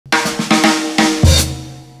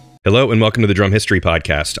Hello and welcome to the Drum History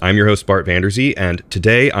Podcast. I'm your host, Bart Vanderzee, and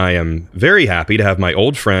today I am very happy to have my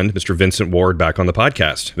old friend, Mr. Vincent Ward, back on the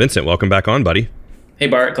podcast. Vincent, welcome back on, buddy. Hey,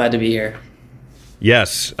 Bart. Glad to be here.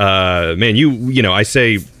 Yes. Man, you know, I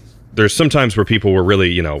say there's some times where people were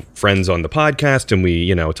really, friends on the podcast and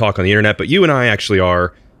we, talk on the internet, but you and I actually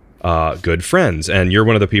are good friends, and you're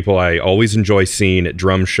one of the people I always enjoy seeing at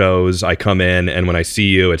drum shows. I come in, and when I see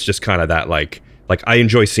you, it's just kind of that, like I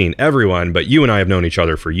enjoy seeing everyone, but you and I have known each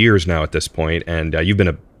other for years now at this point, and you've been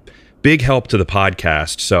a big help to the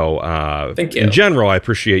podcast. So thank you. In general, I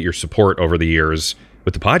appreciate your support over the years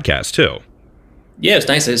with the podcast too. Yeah, it's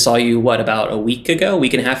nice. I saw you, about a week and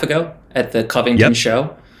a half ago at the Covington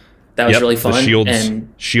show. That was really fun. The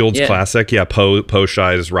Shields Classic. Yeah, Poe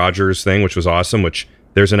Shi's Rogers thing, which was awesome, which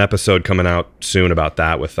there's an episode coming out soon about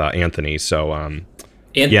that with Anthony. So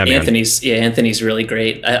Anthony's really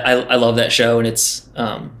great. I love that show, and it's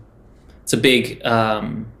a big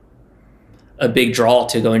draw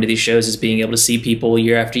to going to these shows is being able to see people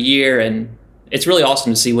year after year, and it's really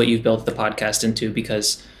awesome to see what you've built the podcast into,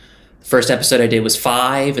 because the first episode I did was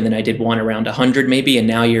 5, and then I did one around 100 maybe, and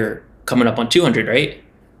now you're coming up on 200, right?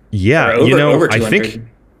 Yeah, over 200.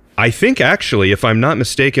 I think actually, if I'm not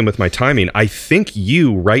mistaken with my timing, I think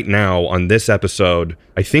you right now on this episode,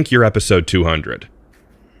 I think you're episode 200.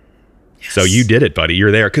 Yes. So you did it, buddy.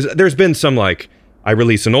 You're there. Because there's been some, I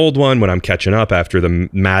release an old one when I'm catching up after the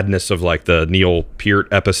madness of, the Neil Peart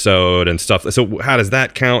episode and stuff. So how does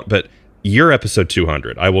that count? But you're episode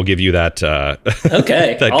 200. I will give you that.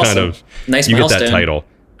 Okay. that awesome. kind of, nice you milestone. get that title.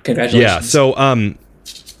 Congratulations. Yeah. So,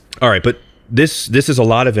 all right. But this is a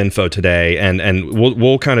lot of info today, and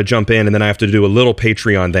we'll kind of jump in, and then I have to do a little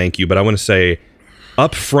Patreon thank you. But I want to say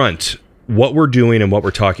up front, what we're doing and what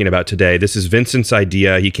we're talking about today, this is Vincent's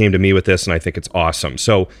idea. He came to me with this, and I think it's awesome.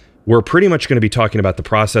 So we're pretty much going to be talking about the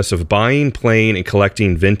process of buying, playing, and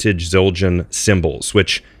collecting vintage Zildjian cymbals,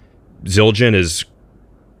 which Zildjian is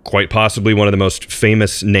quite possibly one of the most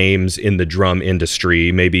famous names in the drum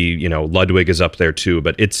industry. Maybe, Ludwig is up there too,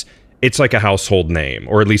 but it's like a household name,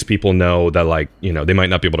 or at least people know that, they might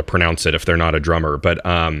not be able to pronounce it if they're not a drummer, but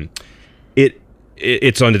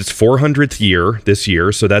it's on its 400th year this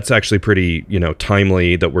year, so that's actually pretty,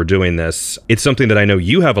 timely that we're doing this. It's something that I know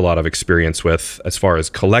you have a lot of experience with as far as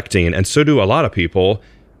collecting, and so do a lot of people,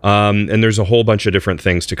 and there's a whole bunch of different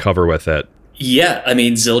things to cover with it. Yeah, I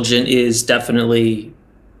mean, Zildjian is definitely,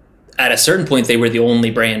 at a certain point, they were the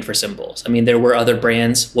only brand for cymbals. I mean, there were other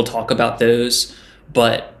brands, we'll talk about those,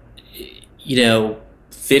 but,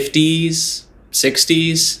 50s,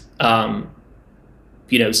 60s,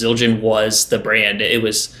 Zildjian was the brand. It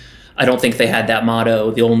was, I don't think they had that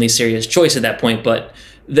motto, the only serious choice at that point, but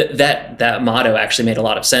that motto actually made a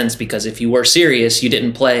lot of sense, because if you were serious, you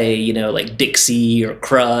didn't play, like Dixie or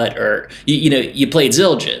Crud, or, you played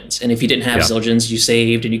Zildjians. And if you didn't have Zildjians, you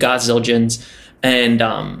saved and you got Zildjians.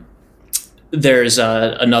 And there's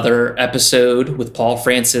another episode with Paul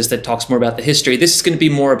Francis that talks more about the history. This is going to be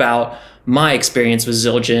more about my experience with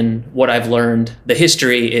Zildjian, what I've learned. The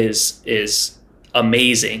history is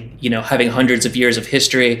amazing, having hundreds of years of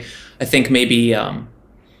history. I think maybe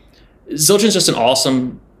Zildjian's just an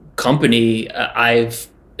awesome company.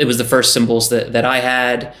 It was the first cymbals that I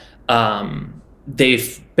had.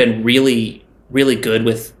 They've been really, really good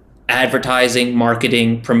with advertising,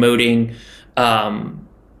 marketing, promoting,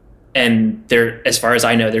 and they're, as far as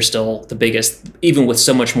I know, they're still the biggest. Even with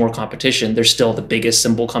so much more competition, they're still the biggest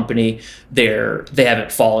cymbal company. They haven't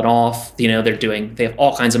fallen off. They have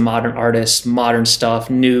all kinds of modern artists, modern stuff,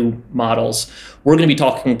 new models. We're going to be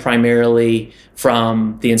talking primarily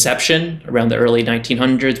from the inception around the early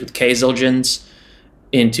 1900s with K Zildjians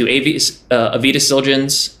into Avitas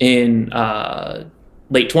Zildjians in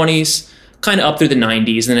late 20s, kind of up through the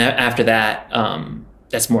 90s, and then after that,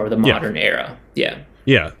 that's more of the modern era.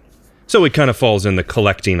 Yeah. So it kind of falls in the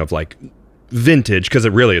collecting of vintage, because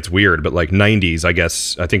it's weird, but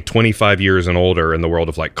 90s, I think 25 years and older in the world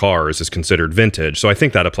of cars is considered vintage. So I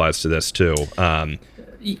think that applies to this too.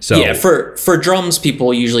 For drums,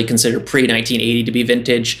 people usually consider pre-1980 to be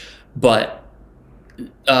vintage, but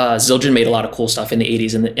Zildjian made a lot of cool stuff in the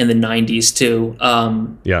 80s and in the 90s too.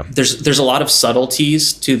 There's a lot of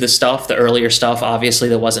subtleties to the stuff. The earlier stuff, obviously,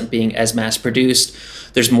 that wasn't being as mass produced.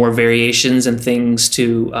 There's more variations and things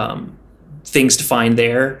to find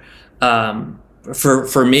there.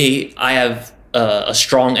 For me, I have a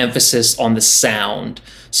strong emphasis on the sound.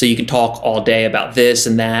 So you can talk all day about this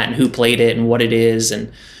and that and who played it and what it is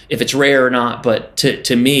and if it's rare or not. But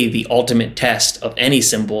to me, the ultimate test of any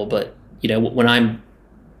cymbal, but when I'm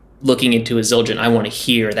looking into a Zildjian, I want to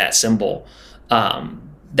hear that cymbal.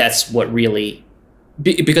 That's what really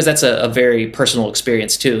because that's a very personal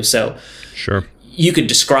experience too. So Sure. you could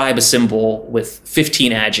describe a cymbal with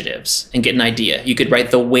 15 adjectives and get an idea. You could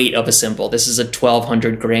write the weight of a cymbal. This is a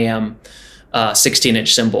 1,200 gram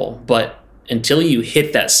 16-inch cymbal. But until you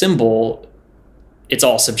hit that cymbal, it's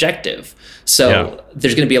all subjective. So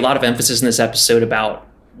there's going to be a lot of emphasis in this episode about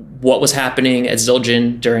what was happening at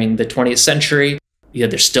Zildjian during the 20th century.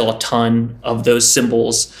 There's still a ton of those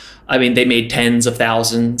cymbals. I mean, they made tens of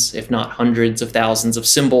thousands, if not hundreds of thousands of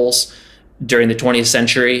cymbals during the 20th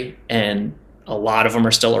century, and a lot of them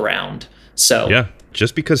are still around. So yeah,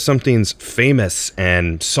 just because something's famous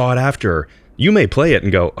and sought after, you may play it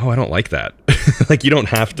and go, oh, I don't like that. Like, you don't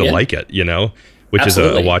have to like it, you know, which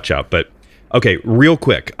Absolutely. is a watch out. But okay, real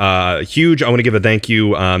quick, huge, I want to give a thank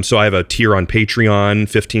you. So I have a tier on Patreon,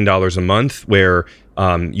 $15 a month, where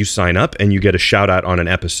you sign up and you get a shout out on an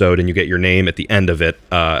episode, and you get your name at the end of it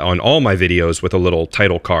on all my videos with a little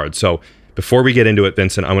title card. So before we get into it,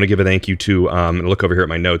 Vincent, I want to give a thank you to, look over here at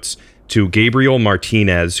my notes, to Gabriel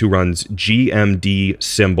Martinez, who runs GMD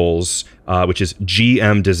Cymbals, which is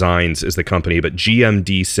GM Designs is the company, but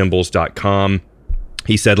gmdcymbals.com.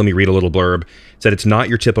 He said, let me read a little blurb. Said, it's not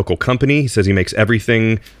your typical company. He says he makes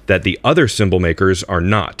everything that the other cymbal makers are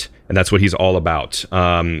not. And that's what he's all about.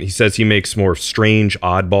 He says he makes more strange,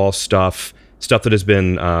 oddball stuff that has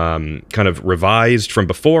been kind of revised from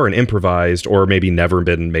before and improvised, or maybe never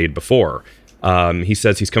been made before. He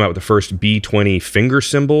says he's come out with the first B20 finger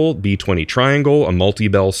cymbal, B20 triangle, a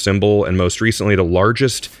multi-bell cymbal, and most recently the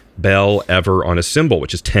largest bell ever on a cymbal,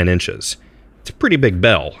 which is 10 inches. It's a pretty big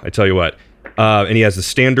bell, I tell you what. And he has the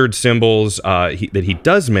standard cymbals that he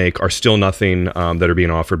does make are still nothing that are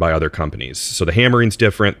being offered by other companies. So the hammering's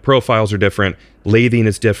different, profiles are different, lathing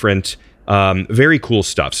is different, very cool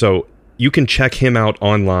stuff. So you can check him out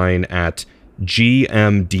online at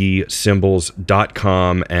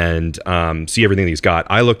gmdcymbals.com and see everything he's got.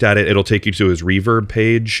 I looked at it. It'll take you to his reverb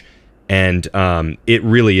page, and it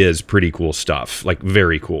really is pretty cool stuff, like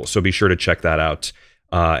very cool. So be sure to check that out.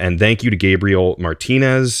 And thank you to Gabriel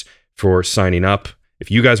Martinez for signing up. If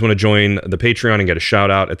you guys want to join the Patreon and get a shout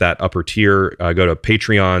out at that upper tier, go to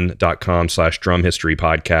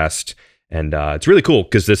patreon.com/drumhistorypodcast. And it's really cool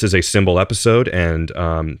because this is a cymbal episode, and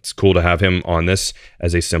it's cool to have him on this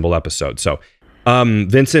as a cymbal episode. So,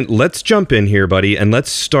 Vincent, let's jump in here, buddy, and let's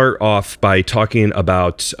start off by talking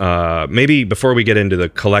about, maybe before we get into the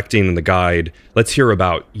collecting and the guide, let's hear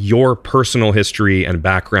about your personal history and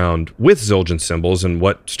background with Zildjian cymbals and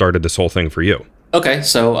what started this whole thing for you. Okay,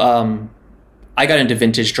 so I got into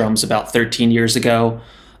vintage drums about 13 years ago.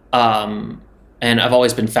 And I've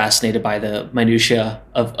always been fascinated by the minutia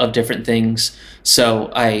of different things.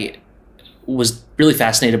 So I was really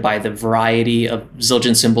fascinated by the variety of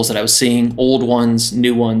Zildjian cymbals that I was seeing, old ones,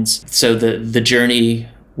 new ones. So the journey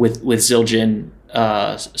with Zildjian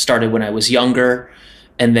started when I was younger.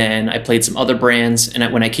 And then I played some other brands.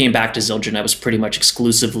 And when I came back to Zildjian, I was pretty much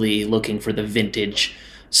exclusively looking for the vintage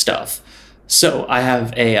stuff. So I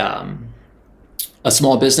have a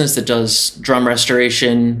small business that does drum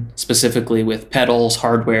restoration, specifically with pedals,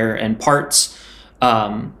 hardware, and parts.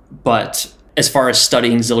 But as far as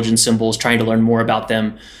studying Zildjian cymbals, trying to learn more about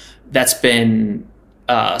them, that's been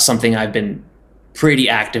something I've been pretty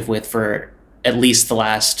active with for at least the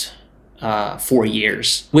last 4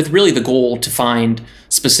 years, with really the goal to find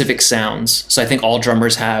specific sounds. So I think all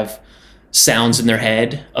drummers have sounds in their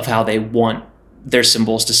head of how they want their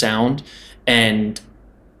cymbals to sound. And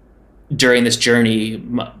during this journey,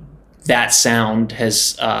 that sound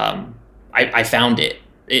has, I found it.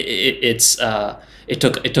 It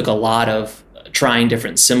took a lot of trying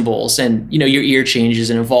different cymbals, and, you know, your ear changes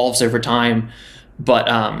and evolves over time. But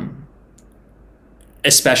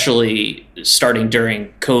especially starting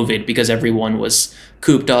during COVID, because everyone was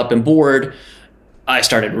cooped up and bored, I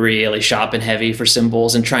started really shopping heavy for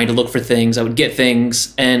cymbals and trying to look for things. I would get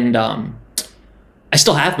things, and I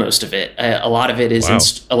still have most of it. A lot of it is in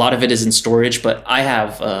storage, but I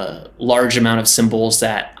have a large amount of cymbals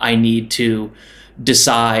that I need to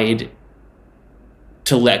decide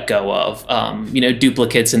to let go of, you know,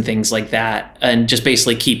 duplicates and things like that, and just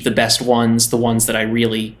basically keep the best ones, the ones that I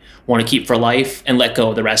really want to keep for life, and let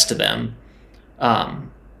go of the rest of them. I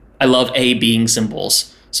love A-being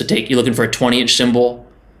cymbals. So you're looking for a 20-inch cymbal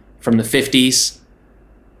from the 50s.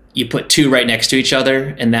 You put two right next to each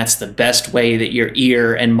other, and that's the best way that your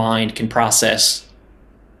ear and mind can process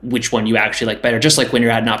which one you actually like better. Just like when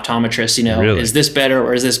you're at an optometrist, you know, is this better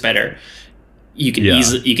or is this better? You can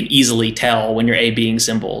easily tell when you're A-being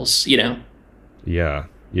cymbals, you know? Yeah.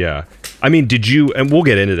 Yeah. I mean, did you, and we'll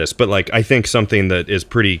get into this, but like, I think something that is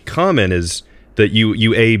pretty common is that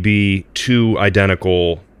you A-B two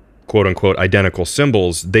identical quote unquote identical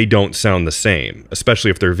cymbals, they don't sound the same, especially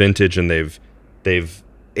if they're vintage and they've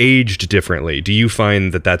aged differently. Do you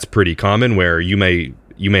find that that's pretty common, where you may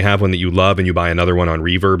have one that you love and you buy another one on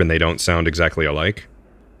reverb and they don't sound exactly alike?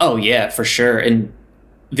 Oh yeah, for sure. And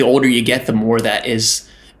the older you get, the more that is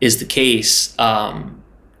the case.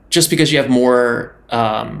 Just because you have more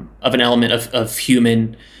of an element of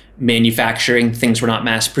human manufacturing, things were not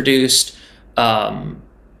mass produced.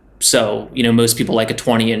 So, most people like a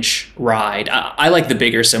 20-inch ride. I like the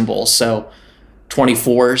bigger cymbals, so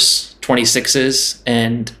 24s, 26s,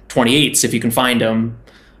 and 28s if you can find them.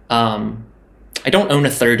 I don't own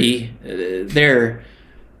a 30. They're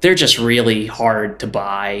just really hard to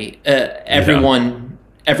buy. Everyone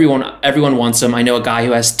wants them. I know a guy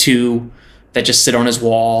who has two that just sit on his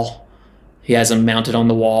wall. He has them mounted on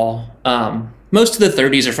the wall. Most of the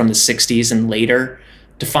 30s are from the 60s and later.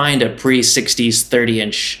 To find a pre-60s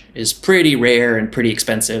 30-inch is pretty rare and pretty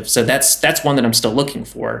expensive. So that's one that I'm still looking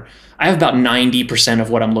for. I have about 90%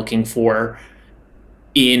 of what I'm looking for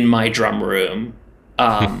in my drum room.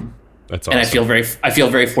 That's awesome. And I feel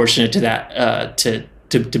very fortunate to that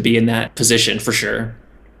to be in that position for sure.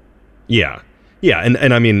 Yeah. Yeah,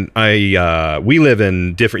 and I mean, we live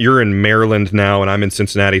in different. You're in Maryland now, and I'm in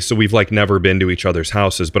Cincinnati, so we've like never been to each other's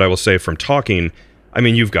houses. But I will say, from talking, I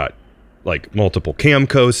mean, you've got like multiple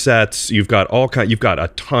Camco sets. You've got You've got a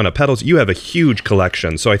ton of pedals. You have a huge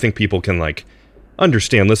collection, so I think people can like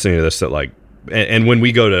understand listening to this that like. And when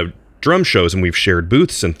we go to drum shows and we've shared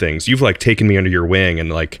booths and things, you've like taken me under your wing,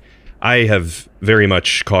 and like I have very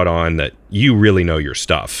much caught on that you really know your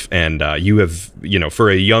stuff, and you have, for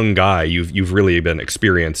a young guy, you've really been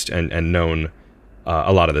experienced and known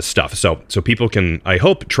a lot of this stuff. So people can, I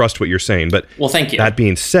hope, trust what you're saying. But well, thank you. That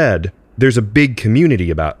being said, there's a big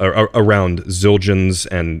community around Zildjians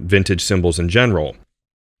and vintage cymbals in general.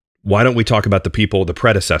 Why don't we talk about the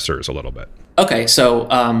predecessors a little bit? Okay, so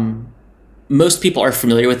most people are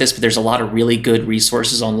familiar with this, but there's a lot of really good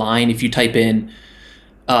resources online. If you type in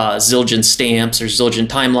Zildjian stamps or Zildjian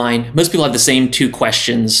timeline, most people have the same two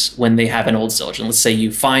questions when they have an old Zildjian. Let's say you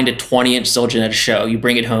find a 20-inch Zildjian at a show, you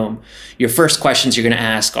bring it home. Your first questions you're going to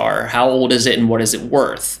ask are, how old is it and what is it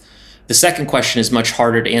worth? The second question is much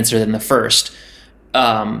harder to answer than the first.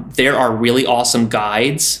 There are really awesome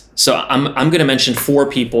guides. So I'm going to mention 4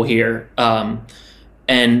 people here,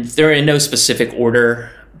 and they're in no specific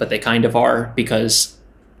order, but they kind of are, because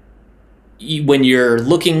when you're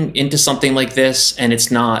looking into something like this and it's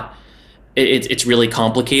really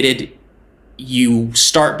complicated, you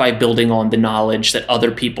start by building on the knowledge that other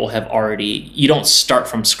people have already. You don't start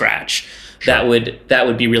from scratch. Sure. That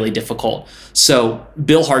would be really difficult. So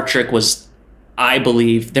Bill Hartrick was, I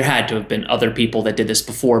believe, there had to have been other people that did this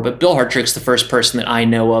before, but Bill Hartrick's the first person that I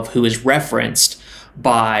know of who is referenced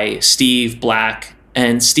by Steve Black.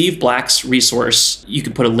 And Steve Black's resource, you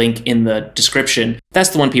can put a link in the description. That's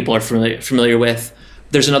the one people are familiar with.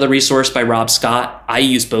 There's another resource by Rob Scott. I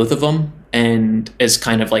use both of them, and as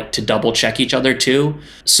kind of like to double check each other too.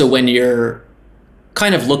 So when you're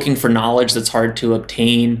kind of looking for knowledge that's hard to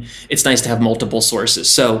obtain, it's nice to have multiple sources.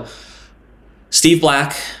 So Steve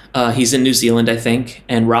Black, he's in New Zealand, I think,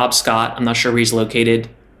 and Rob Scott, I'm not sure where he's located.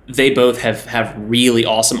 They both have really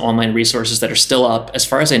awesome online resources that are still up. As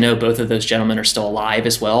far as I know, both of those gentlemen are still alive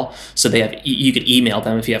as well. So you could email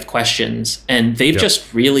them if you have questions. And they've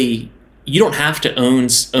just really, you don't have to own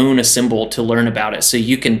a cymbal to learn about it. So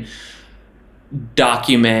you can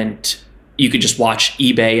document, you could just watch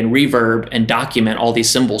eBay and Reverb and document all these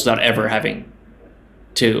cymbals without ever having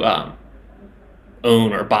to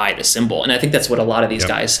own or buy the cymbal. And I think that's what a lot of these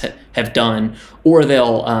guys have done. Or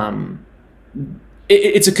they'll...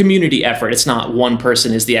 It's a community effort. It's not one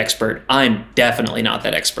person is the expert. I'm definitely not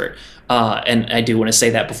that expert. And I do want to say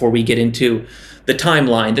that before we get into the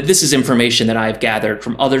timeline, that this is information that I've gathered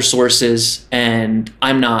from other sources, and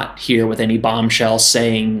I'm not here with any bombshell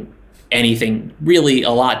saying anything really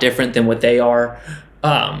a lot different than what they are.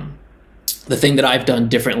 The thing that I've done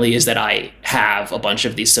differently is that I have a bunch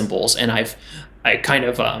of these cymbals, and I kind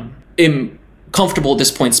of am comfortable at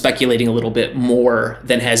this point speculating a little bit more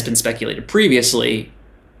than has been speculated previously,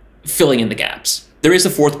 filling in the gaps. There is a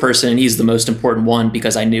 4th person, and he's the most important one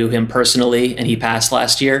because I knew him personally and he passed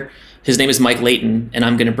last year. His name is Mike Layton, and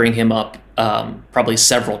I'm going to bring him up probably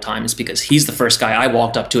several times because he's the first guy I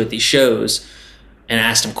walked up to at these shows and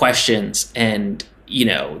asked him questions. And,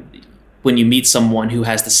 when you meet someone who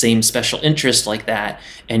has the same special interest like that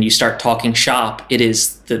and you start talking shop, it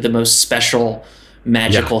is the most special,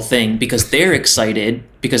 magical thing, because they're excited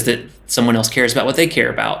because that someone else cares about what they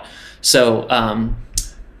care about. So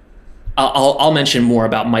I'll mention more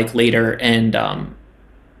about Mike later, and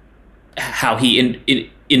how he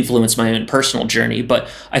influenced my own personal journey. But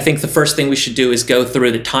I think the first thing we should do is go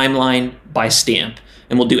through the timeline by stamp,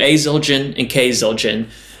 and we'll do A Zildjian and K Zildjian,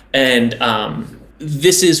 and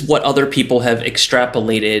this is what other people have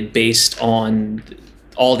extrapolated based on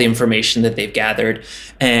all the information that they've gathered.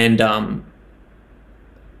 And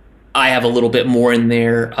I have a little bit more in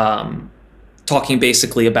there, talking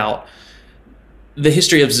basically about the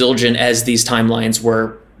history of Zildjian as these timelines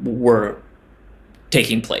were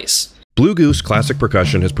taking place. Blue Goose Classic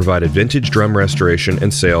Percussion has provided vintage drum restoration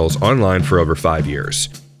and sales online for over 5 years.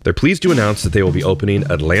 They're pleased to announce that they will be opening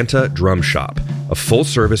Atlanta Drum Shop, a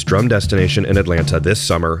full-service drum destination in Atlanta this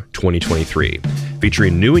summer, 2023.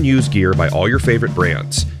 Featuring new and used gear by all your favorite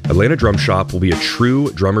brands, Atlanta Drum Shop will be a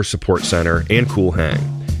true drummer support center and cool hang.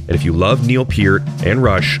 And if you love Neil Peart and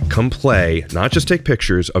Rush, come play, not just take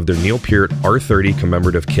pictures of their Neil Peart R30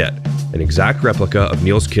 commemorative kit, an exact replica of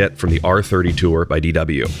Neil's kit from the R30 tour by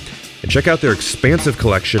DW. And check out their expansive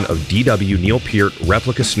collection of DW Neil Peart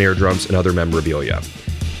replica snare drums and other memorabilia.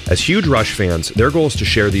 As huge Rush fans, their goal is to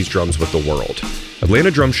share these drums with the world.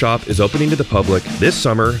 Atlanta Drum Shop is opening to the public this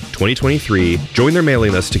summer, 2023. Join their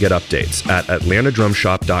mailing list to get updates at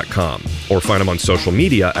atlantadrumshop.com or find them on social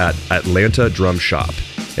media at Atlanta Drum Shop.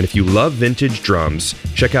 And if you love vintage drums,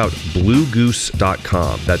 check out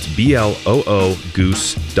bluegoose.com. That's BLOO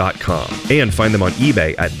goose.com. And find them on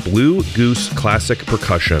eBay at Blue Goose Classic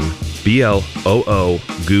Percussion, BLOO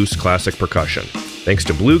Goose Classic Percussion. Thanks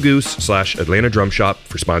to Blue Goose/Atlanta Drum Shop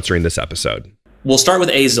for sponsoring this episode. We'll start with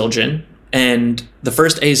A Zildjian, and the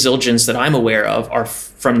first A Zildjians that I'm aware of are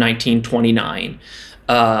from 1929.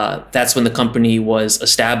 That's when the company was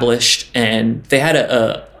established, and they had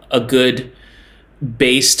a good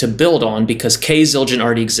base to build on because K Zildjian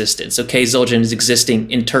already existed. So K Zildjian is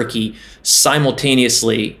existing in Turkey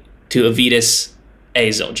simultaneously to Avitis A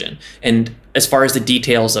Zildjian. And as far as the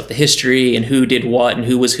details of the history and who did what and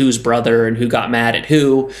who was whose brother and who got mad at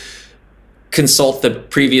who, consult the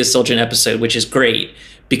previous Zildjian episode, which is great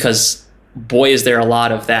because boy, is there a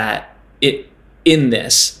lot of that in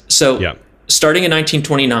this. So starting in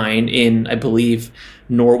 1929 in, I believe,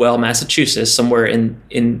 Norwell, Massachusetts, somewhere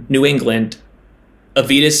in New England,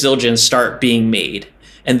 Avitis Zildjians start being made.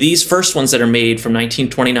 And these first ones that are made from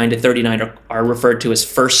 1929 to 39 are referred to as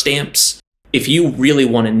first stamps. If you really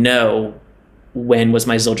want to know when was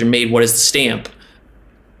my Zildjian made, what is the stamp,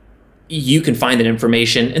 you can find that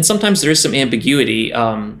information. And sometimes there is some ambiguity.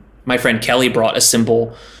 My friend Kelly brought a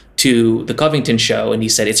cymbal to the Covington show and he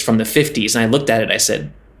said it's from the 50s. And I looked at it, I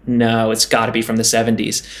said, no, it's got to be from the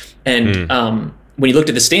 70s. And when you looked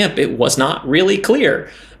at the stamp, it was not really clear.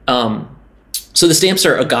 So the stamps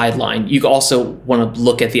are a guideline. You also want to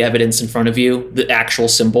look at the evidence in front of you, the actual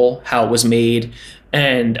cymbal, how it was made,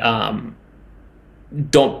 and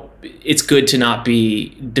it's good to not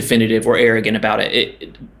be definitive or arrogant about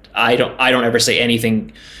it. I don't ever say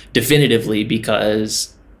anything definitively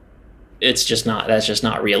because that's just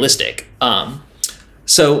not realistic.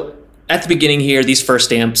 So at the beginning here, these first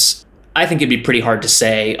stamps, I think it'd be pretty hard to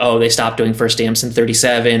say, oh, they stopped doing first stamps in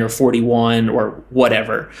 37 or 41 or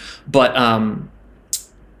whatever. But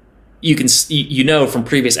you know from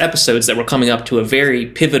previous episodes that we're coming up to a very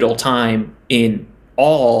pivotal time in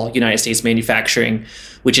all United States manufacturing,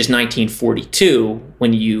 which is 1942,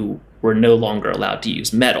 when you were no longer allowed to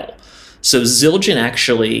use metal. So Zildjian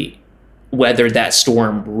actually weathered that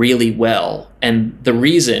storm really well. And the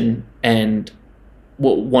reason, and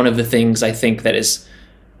one of the things I think that is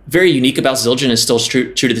very unique about Zildjian is still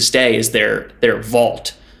true to this day is their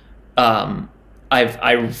vault. I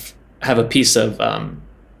have a piece of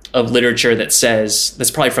literature that says, that's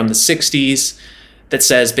probably from the 60s, that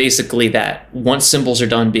says basically that once cymbals are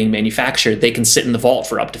done being manufactured, they can sit in the vault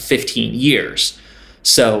for up to 15 years.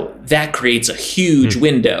 So that creates a huge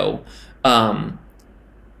window. Starting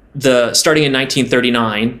in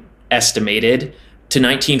 1939, estimated, to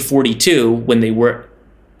 1942, when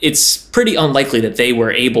it's pretty unlikely that they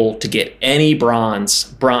were able to get any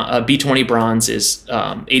bronze. B20 bronze is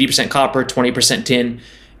 80% copper, 20% tin.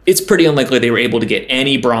 It's pretty unlikely they were able to get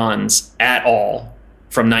any bronze at all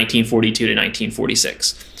from 1942 to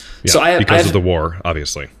 1946. Yeah, so because of the war,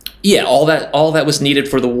 obviously. Yeah, all that was needed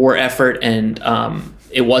for the war effort, and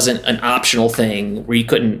it wasn't an optional thing where you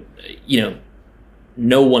couldn't,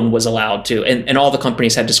 no one was allowed to, and all the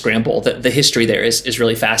companies had to scramble. The history there is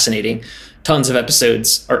really fascinating. Tons of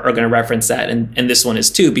episodes are going to reference that, and this one is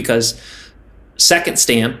too, because second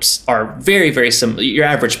stamps are very, very similar. Your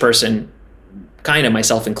average person, kind of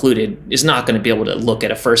myself included, is not going to be able to look at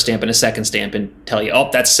a first stamp and a second stamp and tell you, oh,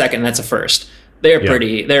 that's a second, that's a first. They're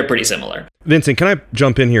pretty similar. Vincent, can I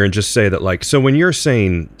jump in here and just say that, like, so when you're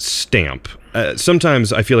saying stamp,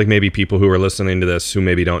 sometimes I feel like maybe people who are listening to this who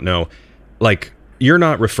maybe don't know, like, you're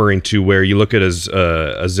not referring to where you look at a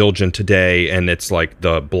Zildjian today and it's like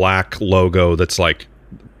the black logo that's like,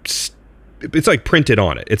 it's like printed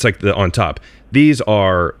on it. It's like on top. These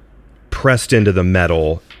are pressed into the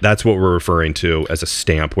metal. That's what we're referring to as a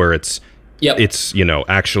stamp, where it's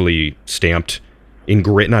actually stamped.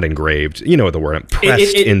 Not engraved, you know the word,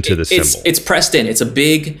 pressed into the symbol. It's pressed in. It's a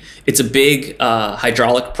big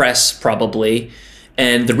hydraulic press probably,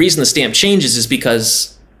 and the reason the stamp changes is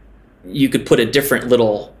because you could put a different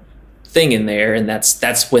little thing in there, and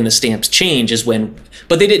that's when the stamps change.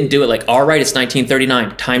 But they didn't do it like, all right, it's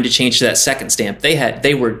 1939, time to change to that second stamp.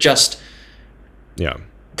 They were just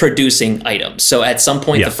producing items. So at some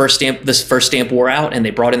point, this first stamp wore out, and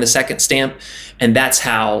they brought in the second stamp, and that's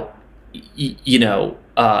how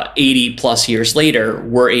 80 plus years later,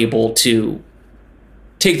 we're able to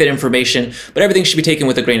take that information, but everything should be taken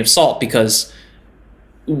with a grain of salt, because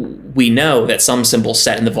we know that some symbols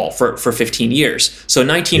sat in the vault for 15 years. So in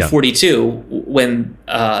 1942, when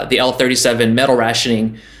the L-37 metal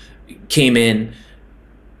rationing came in,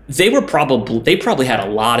 they probably had a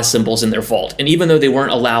lot of symbols in their vault. And even though they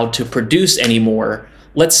weren't allowed to produce anymore,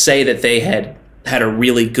 let's say that they had a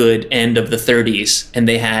really good end of the 30s and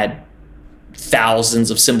they had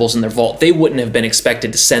thousands of symbols in their vault, they wouldn't have been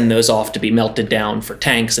expected to send those off to be melted down for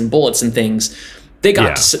tanks and bullets and things. They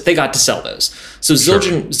got to sell those. So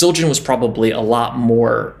Zildjian was probably a lot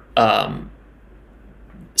more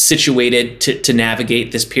situated to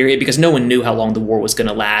navigate this period, because no one knew how long the war was going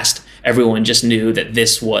to last. Everyone just knew that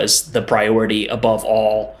this was the priority above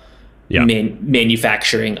all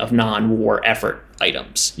manufacturing of non-war effort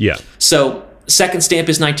items. Yeah. So second stamp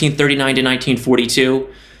is 1939 to 1942.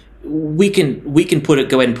 We can go ahead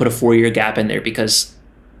and put a 4-year gap in there, because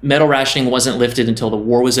metal rationing wasn't lifted until the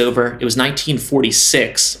war was over. It was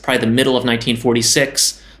 1946, probably the middle of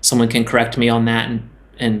 1946. Someone can correct me on that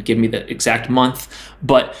and give me the exact month.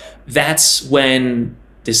 But that's when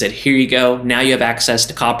they said, here you go. Now you have access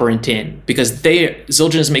to copper and tin, because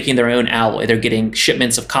Zildjian is making their own alloy. They're getting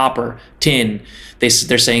shipments of copper, tin. They're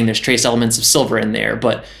saying there's trace elements of silver in there,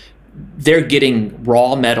 but they're getting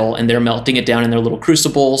raw metal and they're melting it down in their little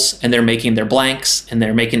crucibles, and they're making their blanks and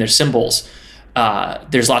they're making their symbols.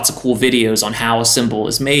 There's lots of cool videos on how a symbol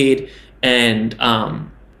is made, and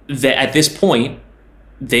at this point,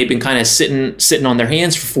 they've been kind of sitting on their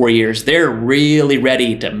hands for 4 years. They're really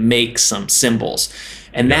ready to make some symbols,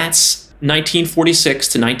 and that's 1946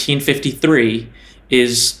 to 1953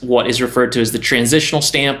 is what is referred to as the transitional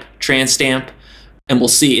stamp, trans stamp. And we'll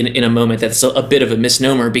see in a moment that's a bit of a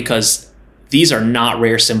misnomer, because these are not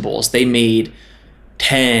rare symbols. They made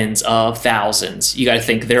tens of thousands. You got to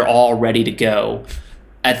think they're all ready to go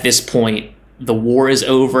at this point. The war is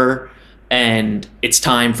over, and it's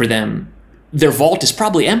time for them. Their vault is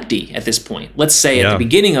probably empty at this point. Let's say at the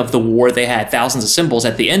beginning of the war, they had thousands of symbols.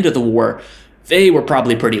 At the end of the war, they were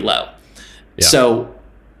probably pretty low. Yeah. So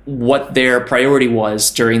what their priority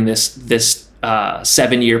was during this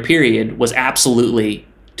 7-year period was absolutely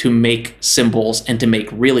to make symbols, and to make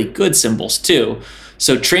really good symbols too.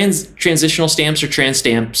 So transitional stamps or trans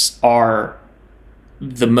stamps are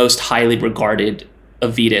the most highly regarded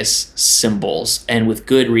Avitas symbols, and with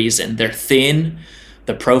good reason. They're thin,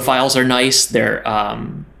 the profiles are nice, they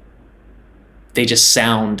just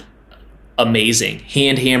sound amazing.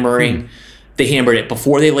 Hand hammering. They hammered it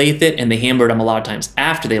before they lathed it, and they hammered them a lot of times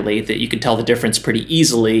after they lathed it. You can tell the difference pretty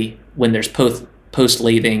easily when there's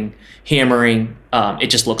post-lathing hammering. It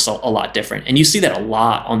just looks a lot different. And you see that a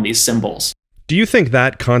lot on these symbols. Do you think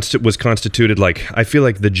that was constituted, like, I feel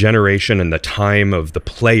like the generation and the time of the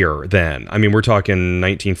player then? I mean, we're talking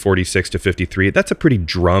 1946 to 53. That's a pretty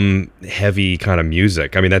drum-heavy kind of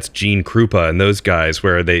music. I mean, that's Gene Krupa and those guys,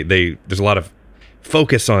 where there's a lot of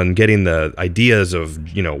focus on getting the ideas of,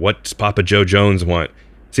 what Papa Joe Jones want.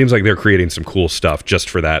 Seems like they're creating some cool stuff just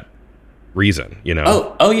for that reason,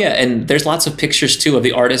 Oh yeah, and there's lots of pictures too of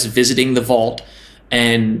the artists visiting the vault,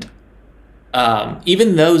 and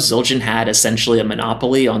even though Zildjian had essentially a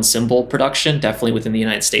monopoly on symbol production, definitely within the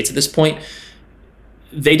United States at this point,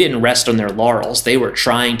 they didn't rest on their laurels. They were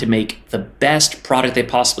trying to make the best product they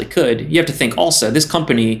possibly could. You have to think also, this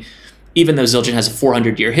company, even though Zildjian has a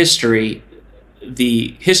 400-year history,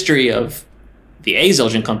 the history of the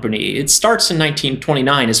Zildjian company, it starts in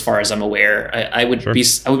 1929, as far as I'm aware. I would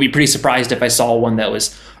be pretty surprised if I saw one that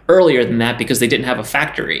was earlier than that, because they didn't have a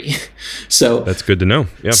factory. So that's good to know.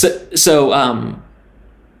 Yeah. So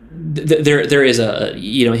there is a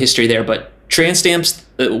history there, but Trans stamps,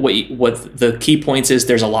 what the key points is,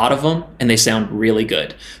 there's a lot of them and they sound really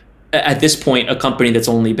good. At this point, a company that's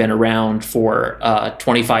only been around for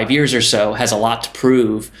 25 years or so has a lot to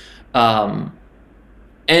prove. And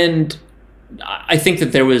I think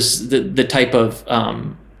that there was the type of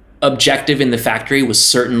objective in the factory was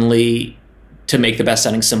certainly to make the best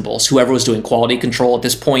sounding cymbals. Whoever was doing quality control at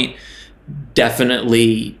this point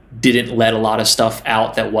definitely didn't let a lot of stuff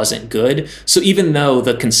out that wasn't good. So even though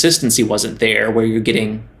the consistency wasn't there, where you're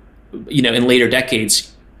getting, in later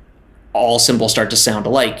decades, all cymbals start to sound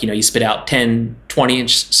alike. You spit out 10,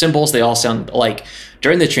 20-inch cymbals, they all sound alike.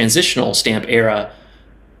 During the transitional stamp era,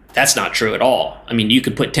 that's not true at all. I mean, you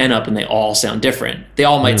could put 10 up and they all sound different. They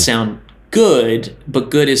all might sound good,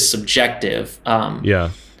 but good is subjective.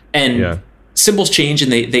 Cymbals change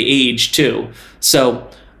and they age too. So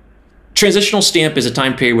transitional stamp is a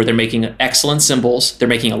time period where they're making excellent cymbals, they're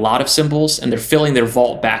making a lot of cymbals, and they're filling their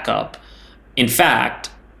vault back up. In fact,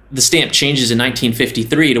 the stamp changes in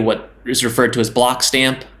 1953 to what is referred to as block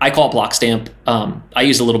stamp. I call it block stamp. I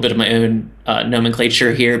use a little bit of my own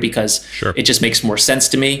nomenclature here because it just makes more sense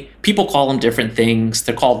to me. People call them different things.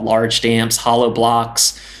 They're called large stamps, hollow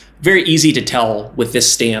blocks. Very easy to tell with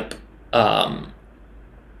this stamp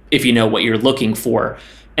if you know what you're looking for.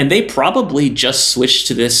 And they probably just switched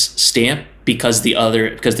to this stamp because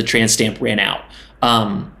the trans stamp ran out.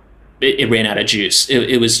 It ran out of juice.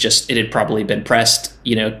 It had probably been pressed,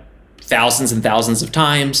 thousands and thousands of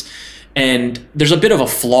times. And there's a bit of a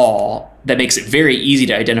flaw that makes it very easy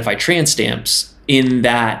to identify trans stamps in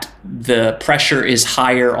that the pressure is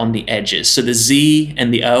higher on the edges. So the Z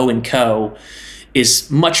and the O and CO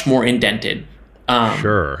is much more indented.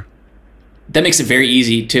 That makes it very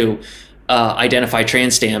easy to identify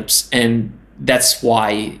trans stamps, and that's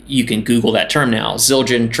why you can Google that term now.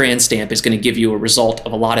 Zildjian trans stamp is going to give you a result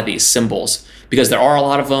of a lot of these cymbals because there are a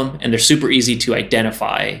lot of them and they're super easy to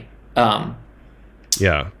identify.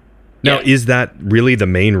 Now, is that really the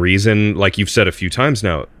main reason, like you've said a few times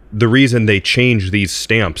now, the reason they change these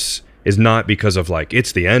stamps is not because of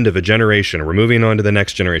it's the end of a generation, we're moving on to the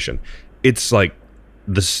next generation. It's like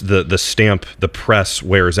the stamp, the press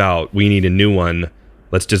wears out, we need a new one.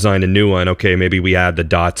 Let's design a new one. Okay, maybe we add the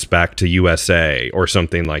dots back to USA or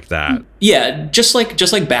something like that. Yeah, just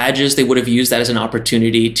like badges, they would have used that as an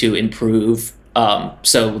opportunity to improve.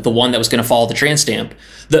 So the one that was going to follow the trans stamp,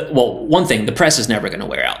 one thing, the press is never going to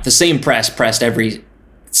wear out. The same press probably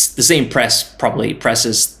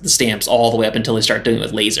presses the stamps all the way up until they start doing it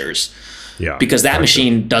with lasers. Yeah, because that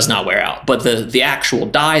machine does not wear out. But the actual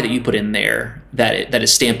die that you put in there that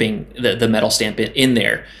is stamping the metal stamp in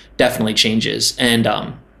there definitely changes. And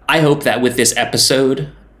I hope that with this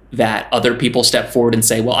episode that other people step forward and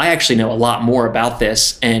say, well, I actually know a lot more about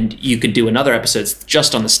this, and you could do another episode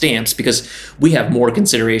just on the stamps because we have more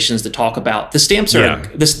considerations to talk about. The stamps are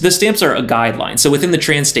the stamps are a guideline. So within the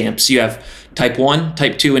trans stamps, you have type 1,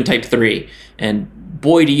 type 2, and type 3. And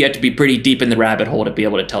boy, do you have to be pretty deep in the rabbit hole to be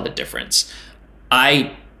able to tell the difference.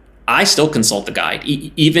 I still consult the guide,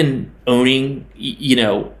 even owning,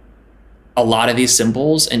 a lot of these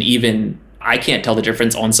cymbals, and even I can't tell the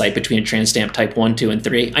difference on site between a trans stamp type 1, 2, and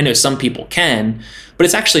 3. I know some people can, but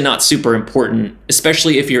it's actually not super important,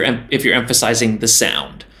 especially if you're emphasizing the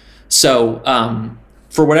sound. So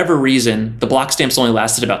for whatever reason, the block stamps only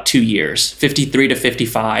lasted about 2 years, 53 to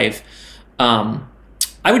 55. I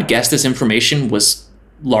would guess this information was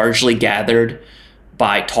largely gathered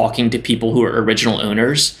by talking to people who are original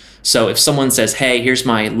owners. So if someone says, hey, here's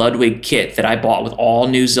my Ludwig kit that I bought with all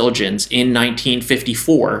new Zildjians in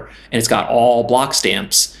 1954, and it's got all block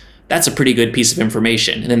stamps, that's a pretty good piece of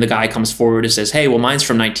information. And then the guy comes forward and says, hey, well, mine's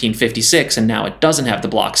from 1956, and now it doesn't have the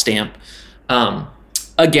block stamp.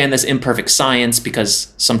 Again, that's imperfect science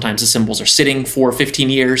because sometimes the cymbals are sitting for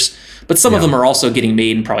 15 years, but some of them are also getting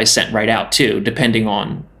made and probably sent right out too, depending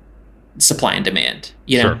on supply and demand.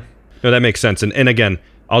 Sure. No, that makes sense. And again,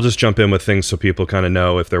 I'll just jump in with things so people kind of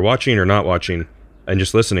know if they're watching or not watching and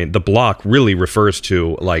just listening. The block really refers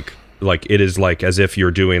to like it is like as if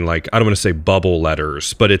you're doing I don't want to say bubble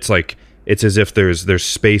letters, but it's as if there's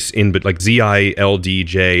space in, but like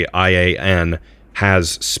ZILDJIAN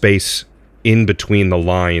has space in between the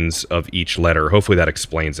lines of each letter. Hopefully that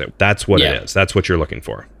explains it. That's what it is. That's what you're looking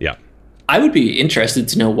for. Yeah. I would be interested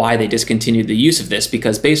to know why they discontinued the use of this,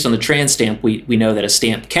 because based on the trans stamp, we know that a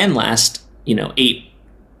stamp can last, 8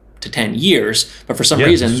 to 10 years, but for some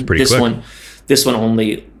reason this one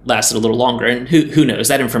only lasted a little longer, and who knows,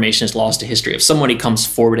 that information is lost to history. If somebody comes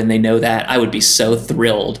forward and they know that, I would be so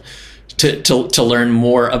thrilled to learn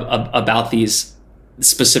more about these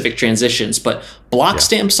specific transitions. But block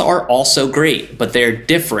stamps are also great, but they're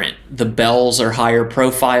different. The bells are higher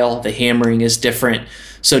profile, the hammering is different.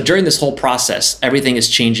 So during this whole process, everything is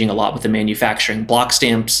changing a lot with the manufacturing. Block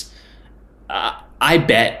stamps, I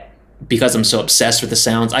bet, because I'm so obsessed with the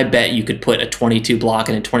sounds, I bet you could put a 22 block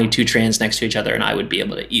and a 22 trans next to each other and I would be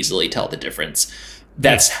able to easily tell the difference.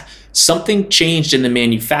 That's something changed in the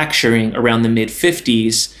manufacturing around the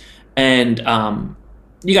mid-50s. And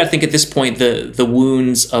you got to think at this point, the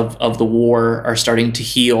wounds of the war are starting to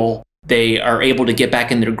heal. They are able to get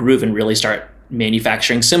back in their groove and really start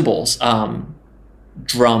manufacturing cymbals.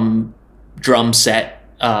 Drum set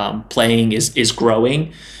playing is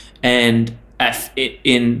growing. And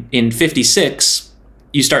in 56,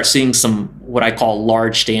 you start seeing some what I call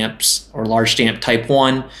large stamps or large stamp type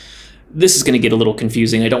 1. This is going to get a little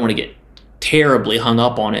confusing. I don't want to get terribly hung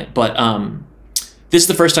up on it, but this is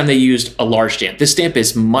the first time they used a large stamp. This stamp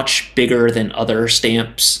is much bigger than other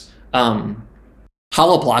stamps. Hollow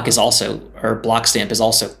block is also, or block stamp is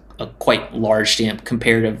also a quite large stamp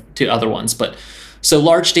comparative to other ones. But so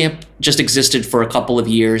large stamp just existed for a couple of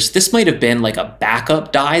years. This might have been like a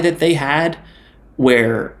backup die that they had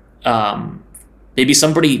where maybe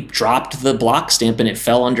somebody dropped the block stamp and it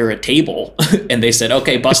fell under a table and they said,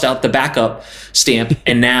 okay, bust out the backup stamp.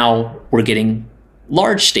 And now we're getting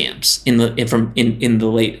large stamps in the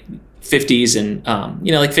late 50s and,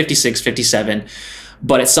 like 56, 57.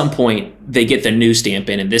 But at some point they get the new stamp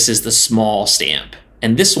in, and this is the small stamp.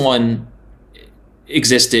 And this one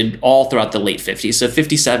existed all throughout the late 50s. So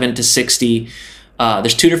 57 to 60,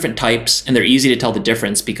 there's 2 different types, and they're easy to tell the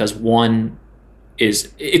difference because one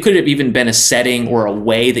is, it could have even been a setting or a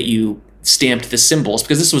way that you stamped the cymbals,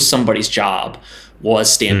 because this was somebody's job,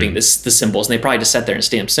 was stamping the cymbals, and they probably just sat there and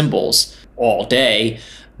stamped cymbals all day.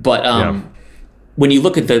 But when you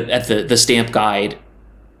look at the stamp guide,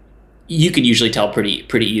 you can usually tell pretty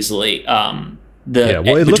easily between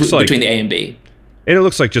the A and B. And it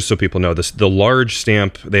looks like, just so people know, the large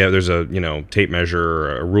stamp, there's a tape measure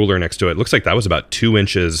or a ruler next to it. It looks like that was about 2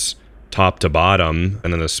 inches top to bottom,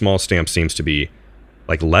 and then the small stamp seems to be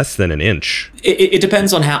like less than an inch. It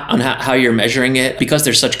depends on how you're measuring it, because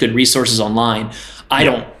there's such good resources online.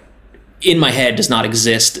 In my head does not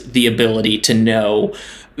exist the ability to know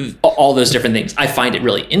all those different things. I find it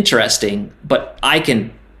really interesting, but I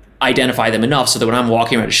can identify them enough so that when I'm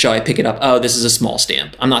walking around a show, I pick it up. Oh, this is a small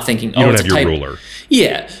stamp. I'm not thinking, oh, it's a type. You don't have your ruler.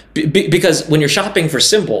 Yeah, because when you're shopping for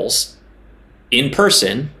cymbals in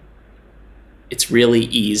person, it's really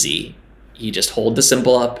easy. You just hold the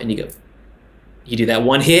cymbal up and you do that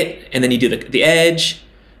one hit, and then you do the edge,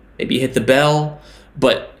 maybe you hit the bell,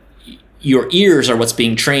 but your ears are what's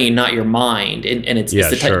being trained, not your mind. And it's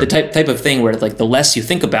the type of thing where, like, the less you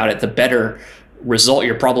think about it, the better result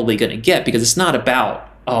you're probably going to get, because it's not about,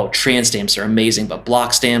 oh, trans stamps are amazing, but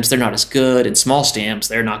block stamps, they're not as good, and small stamps,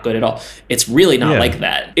 they're not good at all. It's really not like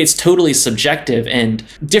that. It's totally subjective, and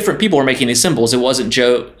different people were making these cymbals. It wasn't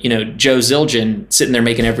Joe Zildjian sitting there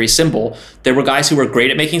making every cymbal. There were guys who were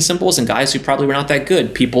great at making cymbals and guys who probably were not that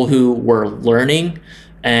good. People who were learning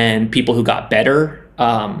and people who got better.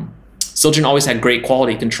 Zildjian always had great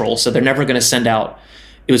quality control, so they're never going to send out.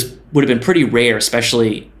 Would have been pretty rare,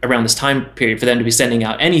 especially around this time period, for them to be sending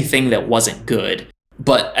out anything that wasn't good.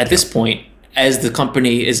 But at this point, as the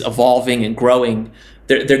company is evolving and growing,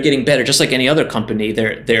 they're getting better. Just like any other company,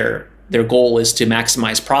 their goal is to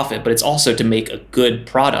maximize profit, but it's also to make a good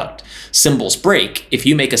product. Cymbals break. If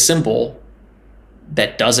you make a cymbal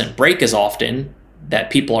that doesn't break as often,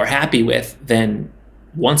 that people are happy with, then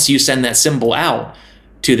once you send that cymbal out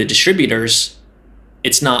to the distributors,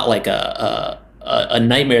 it's not like a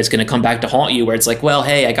nightmare that's going to come back to haunt you, where it's like, well,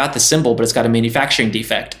 hey, I got the cymbal, but it's got a manufacturing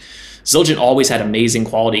defect. Zildjian always had amazing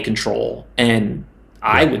quality control, and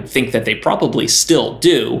I would think that they probably still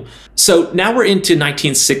do. So now we're into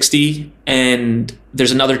 1960, and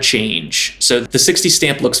there's another change. So the 60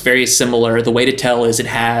 stamp looks very similar. The way to tell is it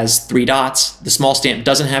has 3 dots. The small stamp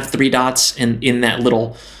doesn't have 3 dots in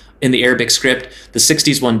the Arabic script. The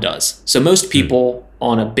 60s one does. So most people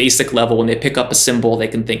on a basic level, when they pick up a cymbal, they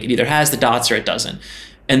can think it either has the dots or it doesn't.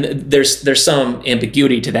 And there's some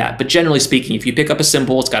ambiguity to that. But generally speaking, if you pick up a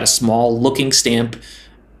cymbal, it's got a small looking stamp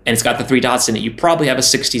and it's got the 3 dots in it, you probably have a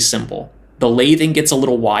 60s cymbal. The lathing gets a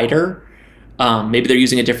little wider. Maybe they're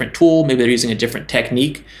using a different tool. Maybe they're using a different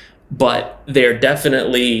technique. But they're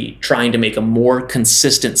definitely trying to make a more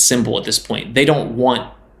consistent cymbal at this point. They don't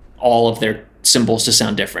want all of their cymbals to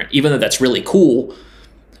sound different, even though that's really cool.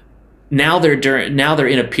 Now they're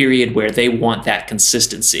in a period where they want that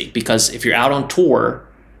consistency, because if you're out on tour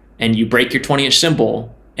and you break your 20-inch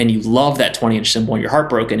cymbal and you love that 20-inch cymbal and you're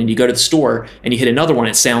heartbroken, and you go to the store and you hit another one,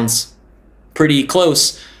 it sounds pretty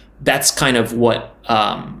close. That's kind of what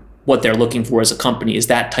they're looking for as a company, is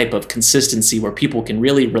that type of consistency where people can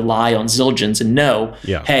really rely on Zildjians and know,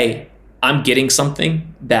 hey, I'm getting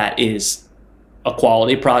something that is a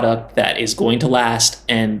quality product that is going to last,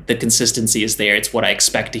 and the consistency is there. It's what I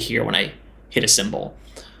expect to hear when I hit a cymbal.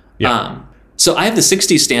 So I have the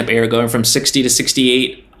 60s stamp era going from 60 to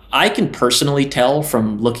 68. I can personally tell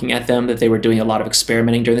from looking at them that they were doing a lot of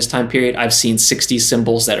experimenting during this time period. I've seen 60s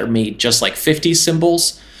cymbals that are made just like 50s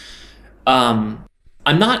cymbals. I'm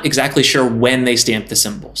not exactly sure when they stamped the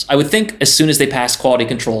cymbals. I would think as soon as they passed quality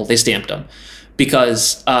control, they stamped them,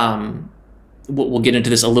 because we'll get into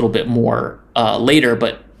this a little bit more later,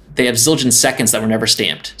 but they have Zildjian seconds that were never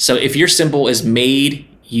stamped. So if your cymbal is made,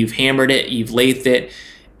 you've hammered it, you've lathed it,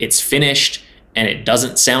 it's finished, and it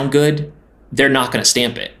doesn't sound good, they're not going to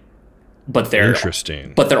stamp it. But they're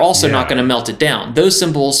interesting. But they're also not going to melt it down. Those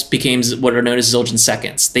cymbals became what are known as Zildjian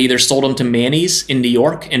seconds. They either sold them to Manny's in New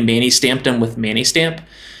York, and Manny stamped them with Manny stamp,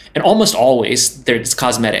 and almost always it's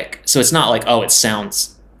cosmetic. So it's not like, oh, it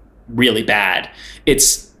sounds really bad.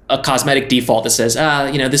 It's a cosmetic default that says,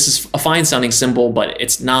 this is a fine sounding cymbal, but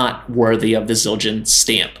it's not worthy of the Zildjian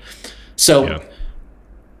stamp. So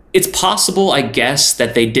it's possible, I guess,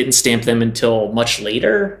 that they didn't stamp them until much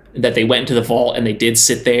later, that they went into the vault and they did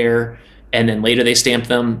sit there, and then later they stamped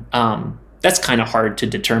them. That's kind of hard to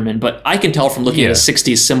determine, but I can tell from looking at a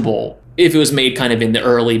 60s cymbal if it was made kind of in the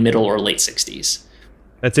early, middle, or late 60s.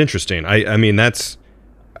 That's interesting. I mean, that's...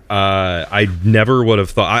 I never would have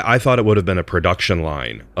thought... I thought it would have been a production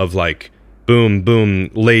line of like, boom, boom,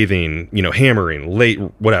 lathing,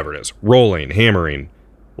 hammering, whatever it is, rolling, hammering,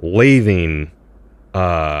 lathing,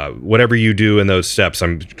 whatever you do in those steps.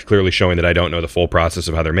 I'm clearly showing that I don't know the full process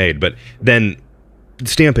of how they're made, but then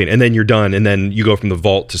stamping, and then you're done, and then you go from the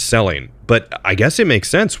vault to selling. But I guess it makes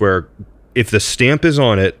sense where if the stamp is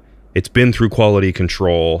on it, it's been through quality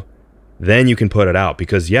control, then you can put it out,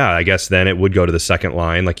 because I guess then it would go to the second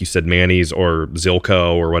line, like you said, Manny's or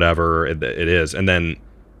Zilco or whatever it is. And then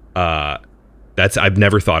I've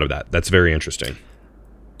never thought of that. That's very interesting.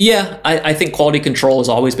 Yeah, I think quality control has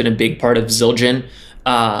always been a big part of Zildjian.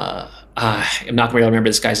 I'm not going to remember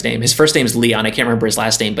this guy's name. His first name is Leon. I can't remember his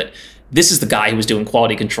last name, but this is the guy who was doing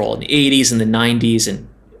quality control in the 80s and the 90s, and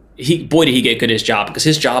boy did he get good at his job, because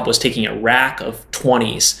his job was taking a rack of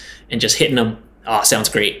 20s and just hitting them. Oh, sounds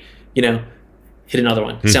great. Hit another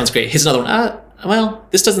one. Sounds great. Hits another one. Well,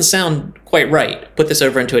 this doesn't sound quite right. Put this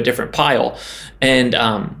over into a different pile. And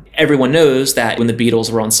everyone knows that when the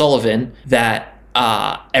Beatles were on Sullivan, that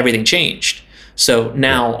everything changed. So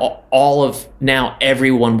now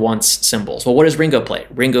everyone wants cymbals. Well, what does Ringo play?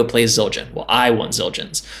 Ringo plays Zildjian. Well, I want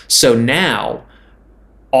Zildjians. So now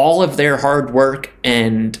all of their hard work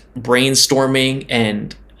and brainstorming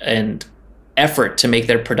and effort to make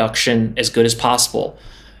their production as good as possible,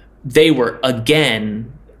 they were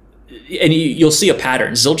again, and you'll see a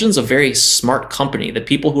pattern. Zildjian's a very smart company. The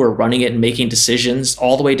people who are running it and making decisions,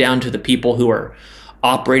 all the way down to the people who are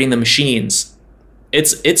operating the machines,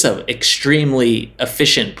 it's an extremely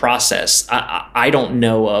efficient process. I don't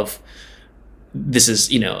know of, this is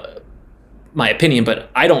my opinion, but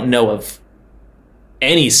I don't know of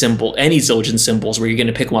any Zildjian cymbals where you're going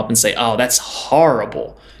to pick them up and say, oh, that's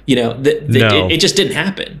horrible. No. It just didn't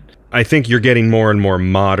happen. I think you're getting more and more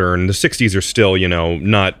modern. The 60s are still,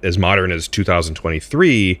 not as modern as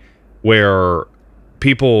 2023, where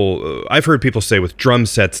I've heard people say with drum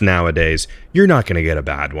sets nowadays, you're not going to get a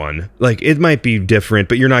bad one. Like, it might be different,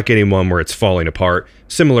 but you're not getting one where it's falling apart.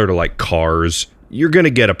 Similar to like cars, you're going to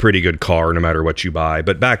get a pretty good car no matter what you buy.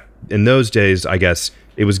 But back in those days, I guess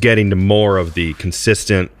it was getting to more of the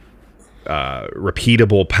consistent,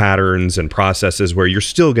 repeatable patterns and processes where you're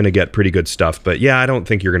still going to get pretty good stuff. But I don't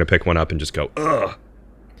think you're going to pick one up and just go, ugh,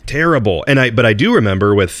 terrible. But I do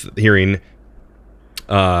remember with hearing,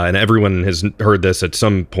 and everyone has heard this at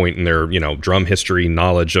some point in their, drum history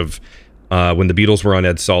knowledge of when the Beatles were on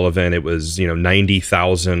Ed Sullivan, it was,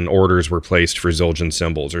 90,000 orders were placed for Zildjian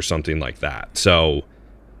cymbals or something like that. So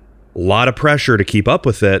a lot of pressure to keep up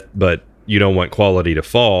with it, but you don't want quality to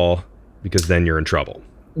fall, because then you're in trouble.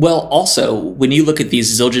 Well, also, when you look at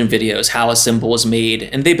these Zildjian videos, how a cymbal is made,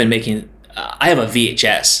 and they've been making, I have a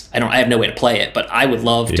VHS. I have no way to play it, but I would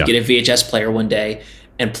love to get a VHS player one day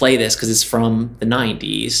and play this, because it's from the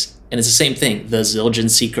 90s, and it's the same thing, the Zildjian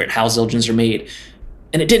secret, how Zildjians are made.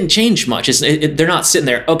 And it didn't change much. They're not sitting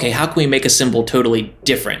there, okay, how can we make a cymbal totally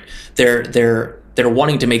different? They're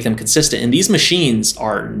wanting to make them consistent, and these machines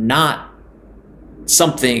are not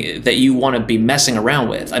something that you want to be messing around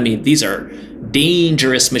with. I mean, these are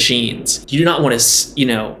dangerous machines. You do not want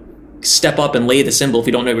to, step up and lay the cymbal if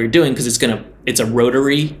you don't know what you're doing, because it's going to It's a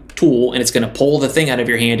rotary tool, and it's going to pull the thing out of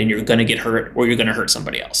your hand, and you're going to get hurt, or you're going to hurt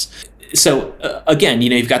somebody else. So again,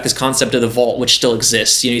 you've got this concept of the vault, which still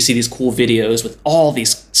exists. You see these cool videos with all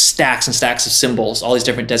these stacks and stacks of cymbals, all these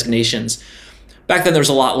different designations. Back then, there was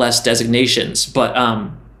a lot less designations,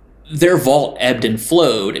 but their vault ebbed and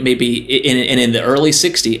flowed. Maybe in the early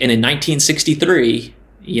 '60s, and in 1963,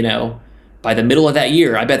 by the middle of that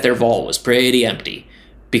year, I bet their vault was pretty empty.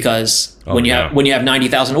 Because when you have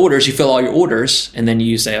 90,000 orders, you fill all your orders, and then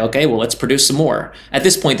you say, okay, well, let's produce some more. At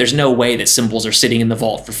this point, there's no way that cymbals are sitting in the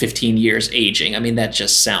vault for 15 years aging. I mean, that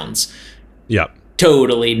just sounds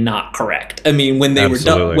totally not correct. I mean, when they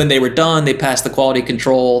were done, they passed the quality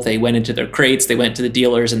control. They went into their crates. They went to the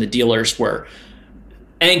dealers, and the dealers were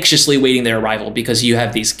anxiously waiting their arrival, because you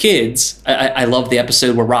have these kids. I love the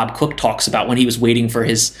episode where Rob Cook talks about when he was waiting for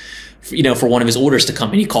for one of his orders to come,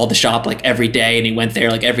 and he called the shop like every day, and he went there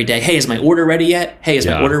like every day. Hey, is my order ready yet? Hey, is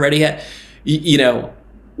my order ready yet?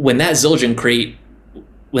 When that Zildjian crate,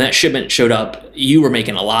 when that shipment showed up, you were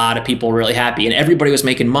making a lot of people really happy, and everybody was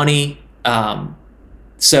making money.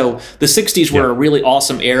 So the 60s were a really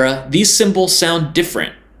awesome era. These cymbals sound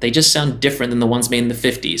different. They just sound different than the ones made in the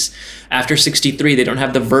 50s. After 63, they don't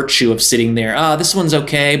have the virtue of sitting there. This one's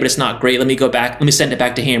okay, but it's not great. Let me go back. Let me send it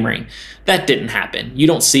back to hammering. That didn't happen. You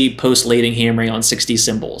don't see post-lathing hammering on 60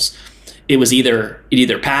 cymbals. It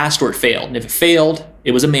either passed or it failed. And if it failed,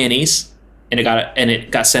 it was a Manny's, and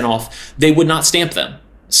it got sent off. They would not stamp them.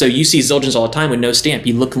 So you see Zildjians all the time with no stamp.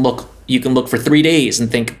 You can look for 3 days and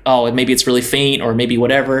think, oh, maybe it's really faint, or maybe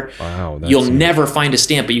whatever. Wow. You'll never find a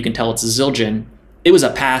stamp, but you can tell it's a Zildjian. It was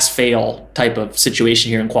a pass-fail type of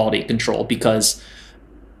situation here in quality control, because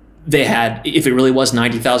they had, if it really was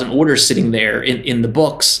 90,000 orders sitting there in the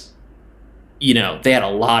books, they had a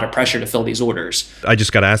lot of pressure to fill these orders. I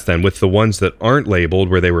just got to ask then, with the ones that aren't labeled,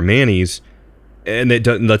 where they were Manny's, and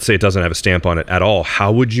let's say it doesn't have a stamp on it at all,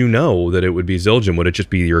 how would you know that it would be Zildjian? Would it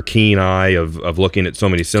just be your keen eye of looking at so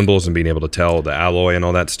many cymbals and being able to tell the alloy and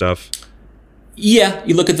all that stuff? Yeah,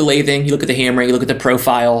 you look at the lathing, you look at the hammering, you look at the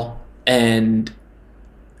profile, and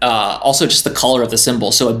also just the color of the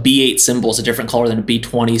cymbal. So a B8 cymbal is a different color than a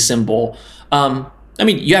B20 cymbal. I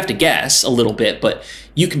mean, you have to guess a little bit, but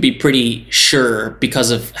you can be pretty sure because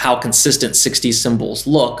of how consistent 60s cymbals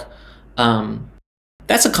look.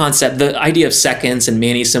 That's a concept. The idea of seconds and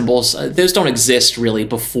Manny cymbals, those don't exist really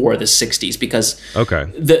before the 60s, because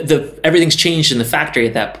everything's changed in the factory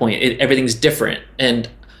at that point. Everything's different. And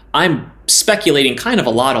I'm speculating kind of a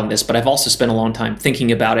lot on this, but I've also spent a long time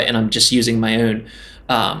thinking about it, and I'm just using my own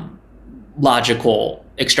logical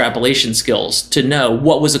extrapolation skills to know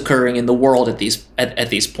what was occurring in the world at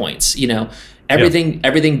these points.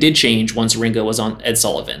 Everything did change once Ringo was on Ed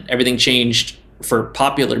Sullivan. Everything changed for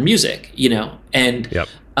popular music, and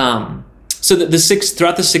so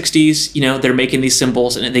throughout the 60s, they're making these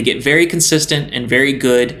cymbals, and they get very consistent and very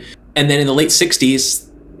good. And then in the late 60s,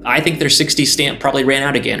 I think their 60 stamp probably ran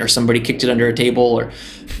out again, or somebody kicked it under a table, or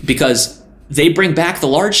because they bring back the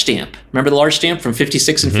large stamp. Remember the large stamp from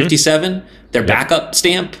 56 and 57? Their backup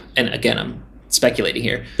stamp. And again, I'm speculating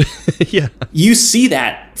here. You see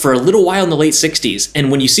that for a little while in the late 60s.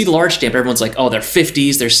 And when you see the large stamp, everyone's like, oh, they're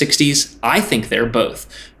 50s, they're 60s. I think they're both,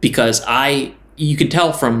 because you can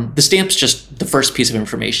tell from the stamp's just the first piece of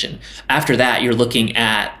information. After that, you're looking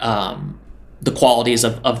at the qualities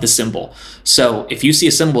of the cymbal. So if you see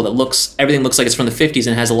a cymbal that everything looks like it's from the 50s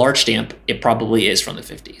and has a large stamp, it probably is from the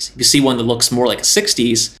 50s. If you see one that looks more like a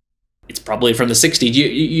 60s, it's probably from the 60s.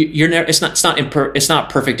 It's not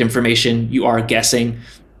perfect information. You are guessing.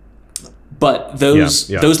 But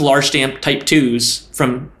those large stamp type 2s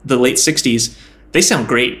from the late 60s, they sound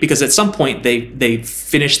great, because at some point they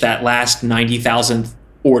finished that last 90,000th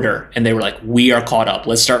order, and they were like, we are caught up,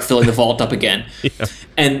 let's start filling the vault up again.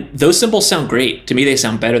 And those cymbals sound great. To me, they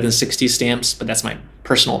sound better than 60s stamps, but that's my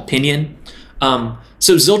personal opinion.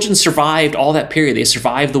 So Zildjian survived all that period. They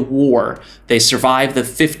survived the war. They survived the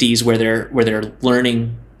 50s where they're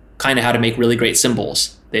learning kind of how to make really great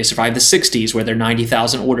cymbals. They survived the 60s where they're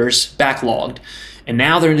 90,000 orders backlogged. And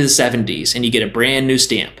now they're into the 70s, and you get a brand new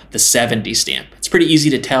stamp, the 70 stamp. It's pretty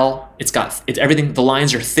easy to tell. It's everything. The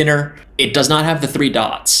lines are thinner. It does not have the 3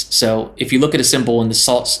 dots. So if you look at a cymbal and the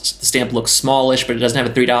stamp looks smallish, but it doesn't have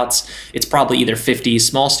the 3 dots, it's probably either 50s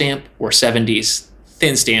small stamp or 70s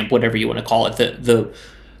thin stamp, whatever you want to call it. The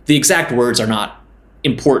exact words are not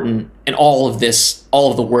important, and all of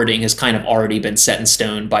the wording has kind of already been set in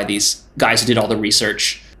stone by these guys who did all the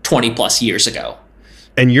research 20 plus years ago.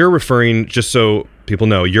 And you're referring, just so people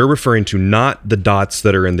know, you're referring to not the dots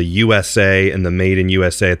that are in the USA and the Made in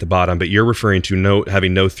USA at the bottom, but you're referring to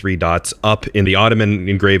having no 3 dots up in the Ottoman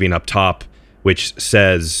engraving up top, which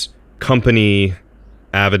says company,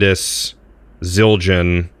 Avidus,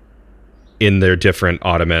 Zildjian in their different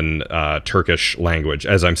Ottoman Turkish language,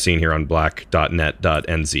 as I'm seeing here on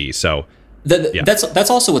black.net.nz. So that's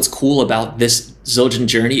also what's cool about this Zildjian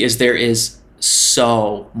journey is there is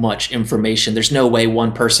so much information. There's no way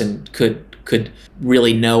one person could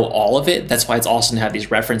really know all of it. That's why it's awesome to have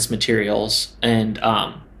these reference materials. And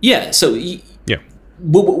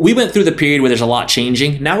we went through the period where there's a lot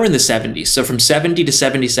changing. Now we're in the 70s. So from 70 to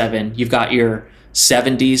 77, you've got your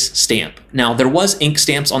 70s stamp. Now there was ink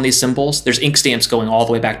stamps on these cymbals. There's ink stamps going all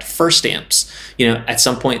the way back to first stamps. At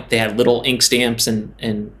some point they had little ink stamps and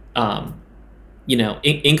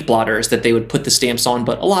ink blotters that they would put the stamps on,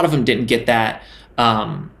 but a lot of them didn't get that.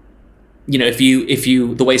 If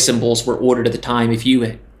you the way cymbals were ordered at the time, if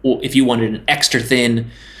you wanted an extra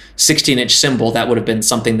thin 16-inch cymbal, that would have been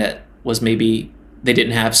something that was maybe they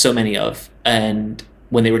didn't have so many of, and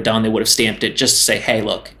when they were done, they would have stamped it just to say, hey,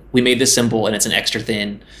 look, we made this cymbal and it's an extra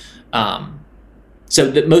thin.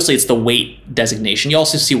 Mostly it's the weight designation. You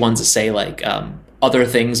also see ones that say like other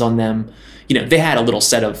things on them. They had a little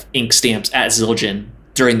set of ink stamps at Zildjian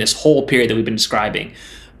during this whole period that we've been describing.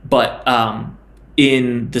 But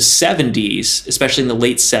in the 70s, especially in the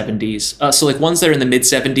late 70s, so like ones that are in the mid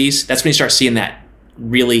 70s, that's when you start seeing that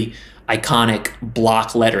really iconic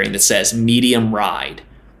block lettering that says medium ride,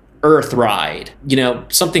 earth ride.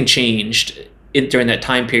 Something changed during that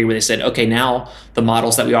time period where they said, okay, now the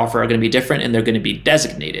models that we offer are going to be different and they're going to be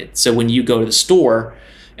designated. So when you go to the store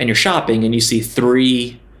and you're shopping and you see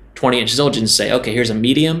 3 20-inch Zildjians, say, okay, here's a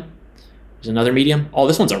medium, there's another medium. Oh,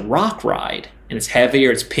 this one's a rock ride and it's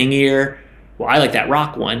heavier, it's pingier. Well, I like that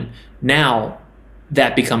rock one. Now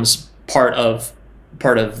that becomes part of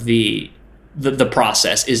the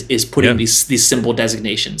process is putting these symbol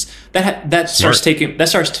designations. That starts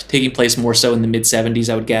taking place more so in the mid 70s,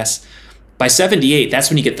 I would guess. By 78, that's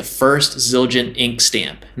when you get the first Zildjian ink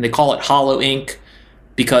stamp, and they call it hollow ink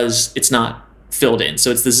because it's not filled in. So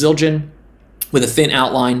it's the Zildjian with a thin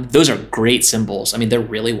outline. Those are great symbols. I mean, they're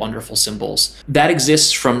really wonderful symbols. That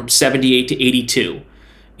exists from 78 to 82.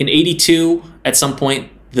 In 82, at some point,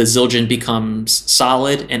 the Zildjian becomes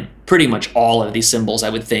solid, and pretty much all of these symbols, I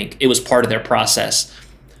would think, it was part of their process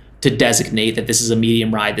to designate that this is a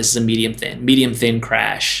medium ride, this is a medium thin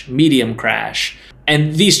crash, medium crash.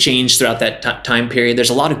 And these changed throughout that time period.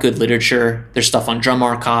 There's a lot of good literature. There's stuff on Drum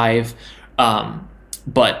Archive.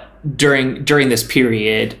 But during this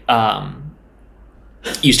period,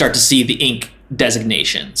 you start to see the ink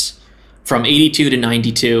designations. From 82 to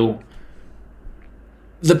 92,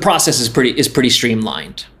 the process is pretty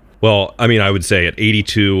streamlined. Well, I mean, I would say at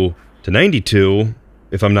 82 to 92,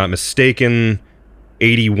 if I'm not mistaken,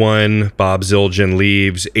 81, Bob Zildjian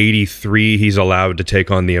leaves. 83, he's allowed to take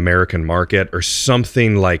on the American market or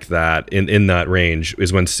something like that. In that range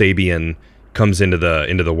is when Sabian comes into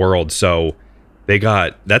the world. So they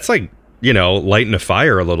got, that's like, lighting a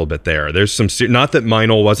fire a little bit there. There's some, not that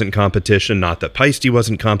Meinl wasn't competition, not that Paiste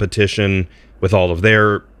wasn't competition with all of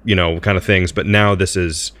their, kind of things. But now this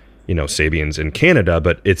is, Sabian's in Canada,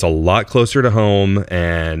 but it's a lot closer to home.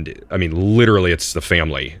 And I mean, literally it's the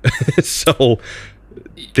family. So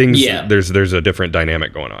things, there's a different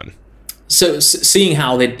dynamic going on. So seeing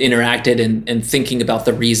how they interacted and thinking about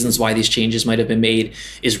the reasons why these changes might have been made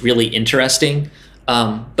is really interesting.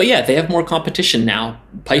 But yeah, they have more competition now.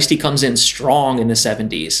 Paiste comes in strong in the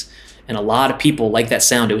 70s, and a lot of people like that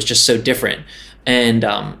sound. It was just so different. And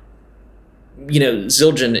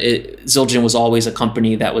Zildjian was always a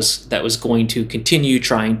company that was going to continue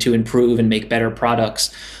trying to improve and make better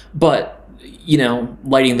products. But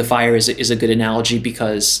lighting the fire is a good analogy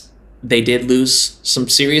because they did lose some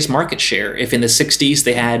serious market share. If in the 60s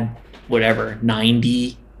they had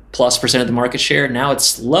 90+% of the market share, now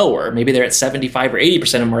it's lower. Maybe they're at 75 or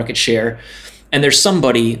 80% of market share. And there's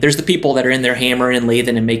the people that are in there hammering and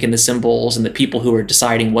lathing and making the cymbals, and the people who are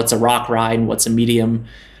deciding what's a rock ride and what's a medium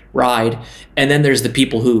ride. And then there's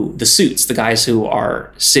the suits, the guys who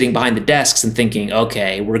are sitting behind the desks and thinking,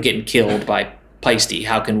 okay, we're getting killed by Paiste.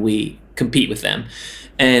 How can we compete with them?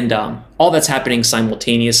 And all that's happening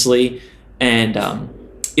simultaneously. And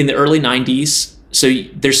in the early 90s, so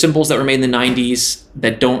there's cymbals that were made in the 90s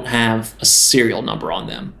that don't have a serial number on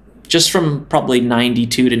them. Just from probably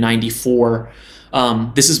 92 to 94,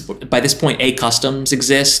 by this point, A customs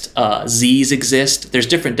exist, Zs exist. There's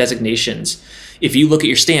different designations. If you look at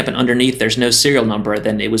your stamp and underneath there's no serial number,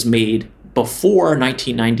 then it was made before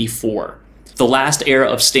 1994. The last era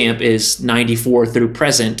of stamp is 94 through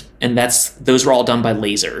present, and those were all done by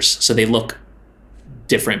lasers. So they look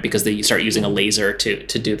different because they start using a laser to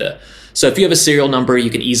do the. So if you have a serial number, you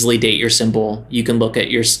can easily date your symbol. You can look at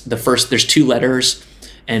there's 2 letters,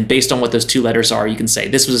 And based on what those two letters are, you can say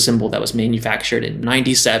this was a symbol that was manufactured in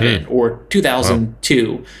 97 or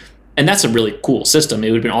 2002. Wow. And that's a really cool system.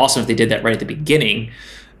 It would have been awesome if they did that right at the beginning,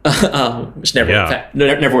 which never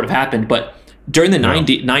would have happened. But during the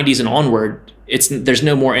 90s and onward, there's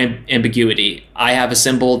no more ambiguity. I have a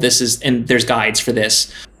symbol. And there's guides for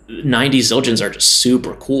this. 90s Zildjians are just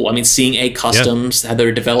super cool. I mean, seeing A customs, how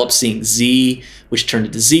they're developed, seeing Z, which turned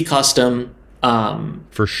into Z custom.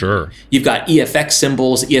 For sure. You've got EFX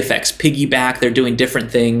symbols, EFX piggyback. They're doing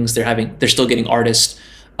different things. They're still getting artist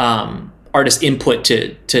input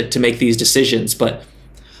to make these decisions. But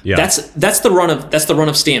that's the run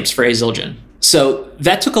of stamps for A Zildjian. So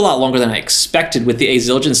that took a lot longer than I expected with the A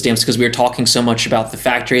Zildjian stamps, because we were talking so much about the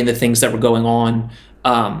factory and the things that were going on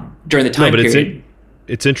during the time period.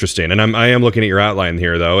 It's interesting, and I am looking at your outline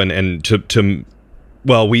here though, and I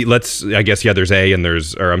guess there's A and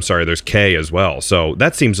there's K as well. So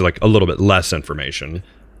that seems like a little bit less information.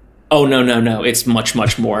 Oh no, it's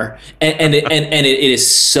much more, and it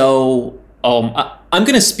is so. I'm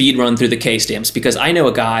gonna speed run through the K stamps because I know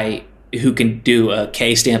a guy who can do a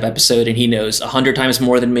K stamp episode, and he knows 100 times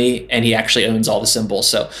more than me, and he actually owns all the symbols.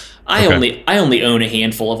 So I only own a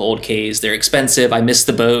handful of old Ks. They're expensive. I missed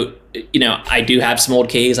the boat. I do have some old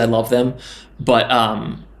Ks. I love them, but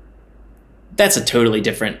that's a totally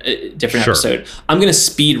different episode. I'm gonna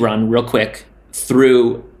speed run real quick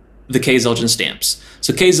through the K Zildjian stamps.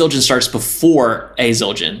 So K Zildjian starts before A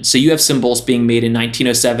Zildjian. So you have symbols being made in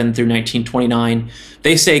 1907 through 1929.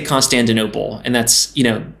 They say Constantinople, and that's,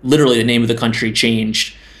 literally the name of the country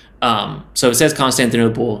changed. So if it says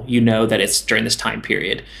Constantinople, you know that it's during this time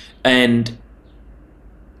period. And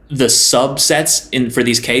the subsets for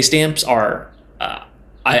these K stamps are,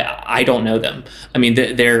 I don't know them. I mean,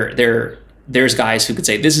 there's guys who could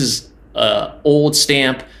say this is old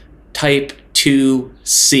stamp type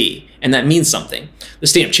 2C, and that means something. The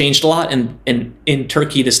stamp changed a lot, and in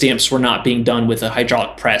Turkey, the stamps were not being done with a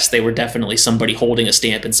hydraulic press. They were definitely somebody holding a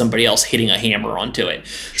stamp and somebody else hitting a hammer onto it.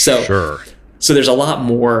 So there's a lot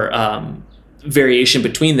more variation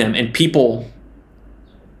between them, and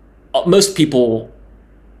most people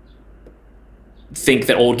think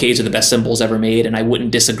that old Ks are the best symbols ever made, and I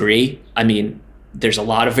wouldn't disagree. I mean, there's a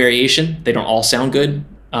lot of variation. They don't all sound good.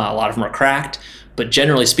 A lot of them are cracked. But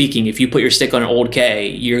generally speaking, if you put your stick on an old K,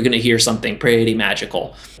 you're going to hear something pretty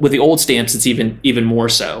magical. With the old stamps, it's even more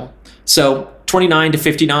so. So 29 to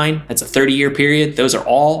 59, that's a 30-year period. Those are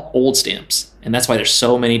all old stamps, and that's why there's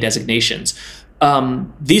so many designations.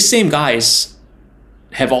 These same guys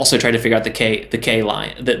have also tried to figure out the K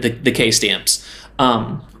line, the K stamps.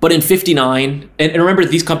 But in 59, and remember,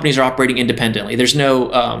 these companies are operating independently. There's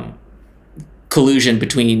no collusion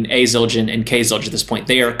between A Zildjian and K Zildjian at this point.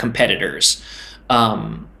 They are competitors.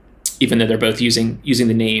 Even though they're both using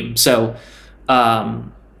the name. So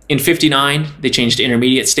in 59, they changed to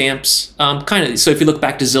intermediate stamps. So if you look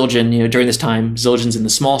back to Zildjian, during this time, Zildjian's in the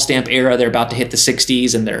small stamp era. They're about to hit the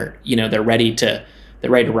 60s, and they're ready to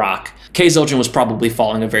rock. K Zildjian was probably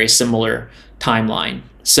following a very similar timeline.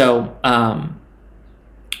 So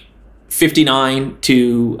 59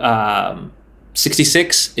 to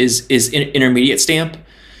 66 is intermediate stamp.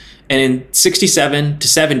 And in 67 to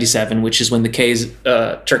 77, which is when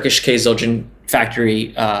the Turkish K Zildjian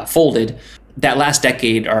factory folded, that last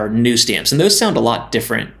decade are new stamps. And those sound a lot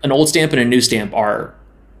different. An old stamp and a new stamp are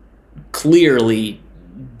clearly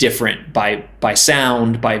different by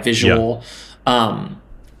sound, by visual. Yeah.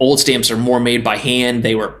 Old stamps are more made by hand.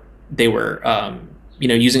 They were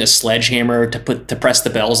using a sledgehammer to press the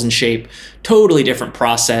bells in shape. Totally different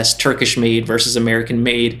process. Turkish made versus American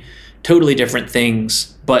made. Totally different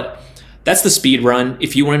things. But that's the speed run.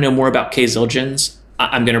 If you want to know more about K Zildjians,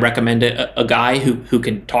 I'm going to recommend a guy who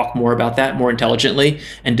can talk more about that more intelligently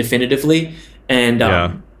and definitively.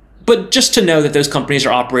 And but just to know that those companies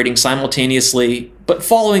are operating simultaneously, but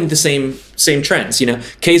following the same trends.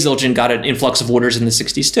 K Zildjian got an influx of orders in the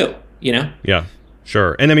 60s too. Yeah.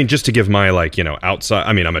 Sure. And I mean, just to give my outside,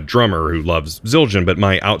 I mean, I'm a drummer who loves Zildjian, but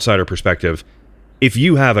my outsider perspective, if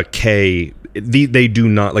you have a K, they do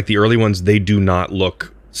not, like the early ones, they do not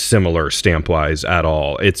look similar stamp wise at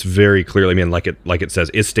all. It's very clearly, I mean, like it says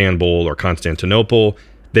Istanbul or Constantinople,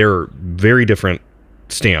 they're very different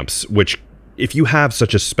stamps, which if you have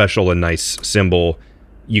such a special and nice symbol,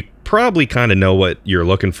 you probably kind of know what you're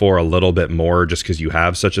looking for a little bit more just because you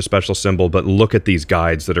have such a special symbol. But look at these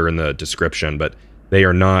guides that are in the description, but they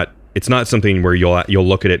are not, it's not something where you'll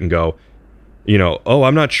look at it and go, oh,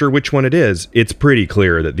 I'm not sure which one it is. It's pretty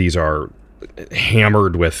clear that these are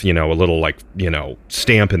hammered with, a little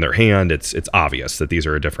stamp in their hand. It's obvious that these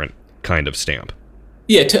are a different kind of stamp.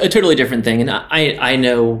 Yeah, a totally different thing. And I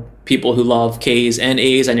know people who love Ks and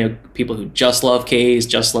As. I know people who just love Ks,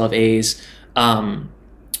 just love As.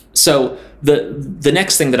 So the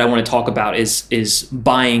next thing that I want to talk about is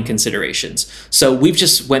buying considerations. So we've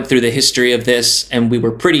just went through the history of this, and we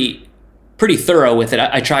were pretty thorough with it.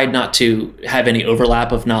 I tried not to have any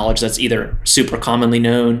overlap of knowledge that's either super commonly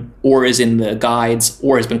known or is in the guides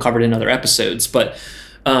or has been covered in other episodes. But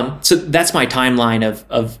so that's my timeline of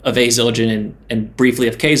A Zildjian and briefly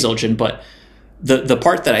of K Zildjian. But the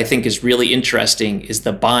part that I think is really interesting is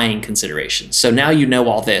the buying considerations. So now you know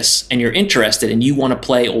all this and you're interested and you want to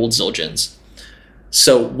play old Zildjians.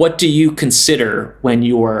 So what do you consider when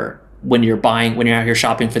you're out here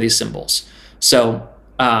shopping for these cymbals? So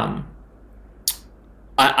I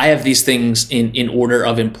have these things in order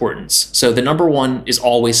of importance. So the number one is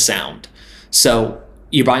always sound. So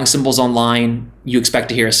you're buying cymbals online, you expect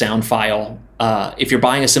to hear a sound file. If you're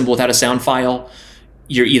buying a cymbal without a sound file,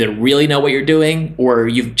 you either really know what you're doing or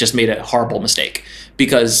you've just made a horrible mistake,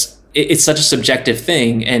 because it's such a subjective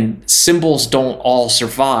thing, and cymbals don't all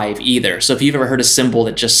survive either. So if you've ever heard a cymbal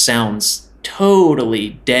that just sounds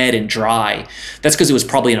totally dead and dry, that's because it was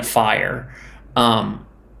probably in a fire.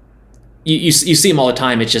 You see them all the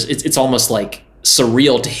time. It's almost like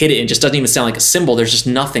surreal to hit it and just doesn't even sound like a cymbal. There's just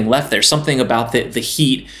nothing left there. Something about the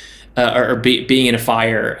heat being in a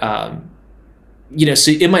fire.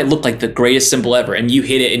 So it might look like the greatest cymbal ever, and you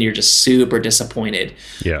hit it and you're just super disappointed.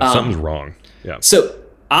 Yeah, something's wrong. Yeah. So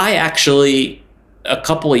I actually, a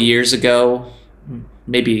couple of years ago,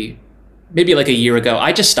 maybe like a year ago,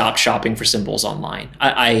 I just stopped shopping for cymbals online.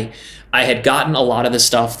 I had gotten a lot of the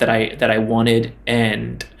stuff that I wanted,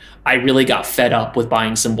 and I really got fed up with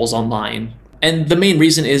buying cymbals online. And the main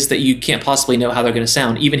reason is that you can't possibly know how they're going to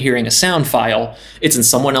sound. Even hearing a sound file, it's in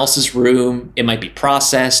someone else's room. It might be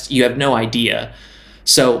processed. You have no idea.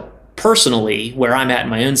 So personally, where I'm at in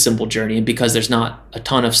my own cymbal journey, and because there's not a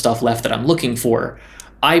ton of stuff left that I'm looking for,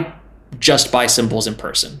 I just buy cymbals in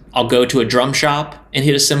person. I'll go to a drum shop and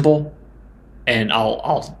hit a cymbal, and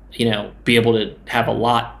I'll be able to have a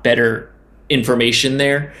lot better information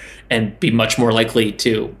there and be much more likely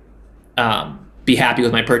to be happy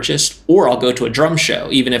with my purchase. Or I'll go to a drum show,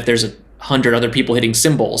 even if there's 100 other people hitting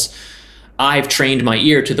cymbals. I've trained my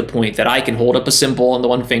ear to the point that I can hold up a cymbal on the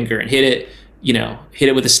one finger and hit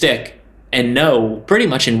it with a stick, and know pretty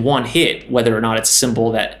much in one hit whether or not it's a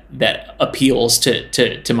cymbal that appeals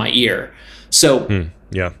to my ear. So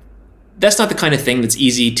yeah, that's not the kind of thing that's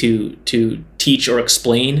easy to teach or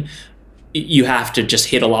explain. You have to just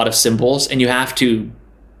hit a lot of cymbals, and you have to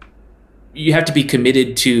be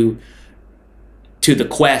committed to the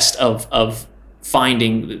quest of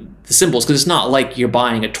finding the cymbals, because it's not like you're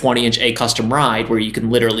buying a 20-inch A custom ride where you can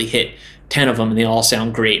literally hit 10 of them and they all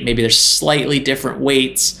sound great. Maybe there's slightly different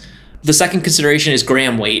weights. The second consideration is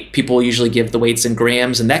gram weight. People usually give the weights in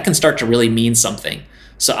grams, and that can start to really mean something.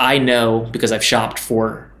 So I know, because I've shopped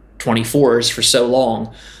for 24s for so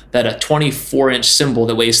long, that a 24-inch cymbal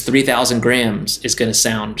that weighs 3,000 grams is going to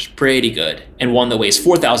sound pretty good. And one that weighs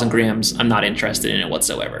 4,000 grams, I'm not interested in it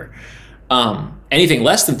whatsoever. Anything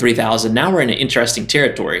less than 3,000, now we're in an interesting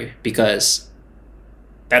territory, because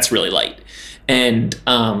that's really light. And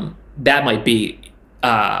that might be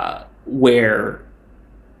where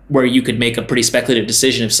you could make a pretty speculative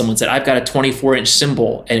decision if someone said, I've got a 24-inch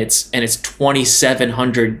cymbal and it's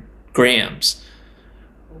 2,700 grams.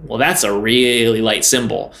 Well, that's a really light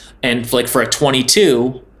cymbal. And for a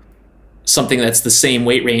 22, something that's the same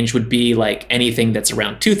weight range would be like anything that's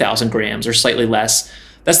around 2,000 grams or slightly less.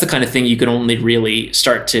 That's the kind of thing you can only really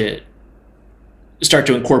start to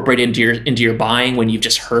incorporate into your buying when you've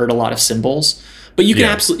just heard a lot of cymbals. But you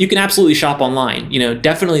can absolutely shop online.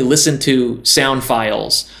 Definitely listen to sound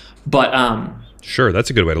files. But sure,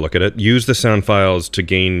 that's a good way to look at it. Use the sound files to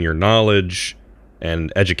gain your knowledge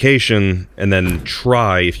and education, and then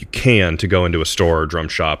try, if you can, to go into a store or drum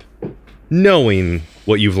shop, knowing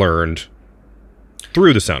what you've learned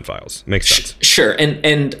through the sound files. Makes sense. Sure,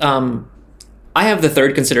 and I have the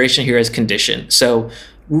third consideration here as condition. So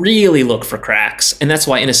really look for cracks, and that's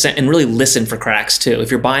why and really listen for cracks too. If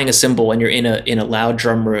you're buying a cymbal and you're in a loud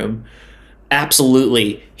drum room,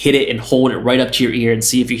 absolutely hit it and hold it right up to your ear and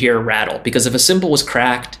see if you hear a rattle. Because if a cymbal was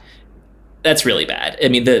cracked, that's really bad. I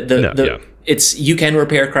mean, you can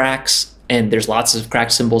repair cracks, and there's lots of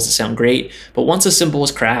cracked cymbals that sound great. But once a cymbal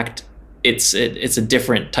is cracked, it's a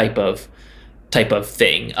different type of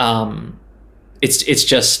thing. It's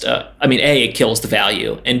just, A, it kills the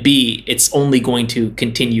value, and B, it's only going to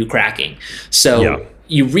continue cracking. So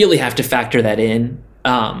you really have to factor that in.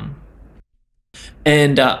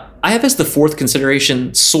 And I have as the fourth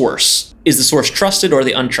consideration source. Is the source trusted or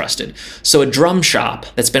the untrusted? So a drum shop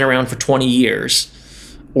that's been around for 20 years,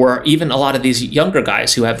 or even a lot of these younger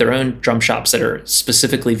guys who have their own drum shops that are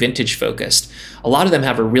specifically vintage focused, a lot of them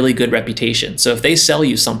have a really good reputation. So if they sell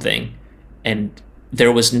you something and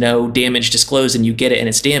there was no damage disclosed and you get it and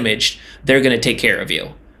it's damaged, they're going to take care of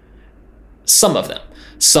you. Some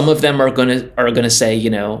of them are going to say, you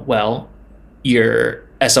know, well, you're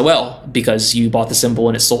SOL because you bought the cymbal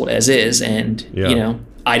and it's sold as is, and you know,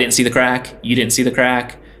 I didn't see the crack, you didn't see the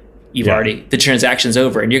crack, you've already, the transaction's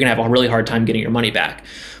over, and you're gonna have a really hard time getting your money back.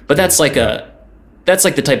 But that's like the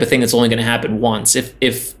type of thing that's only going to happen once.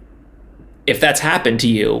 If that's happened to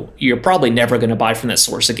you, you're probably never going to buy from that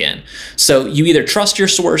source again. So you either trust your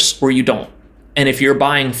source or you don't. And if you're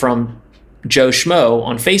buying from Joe Schmo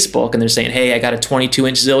on Facebook and they're saying, hey, I got a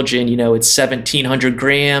 22-inch Zildjian, you know, it's 1,700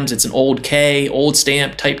 grams, it's an old K, old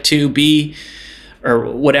stamp, type 2B,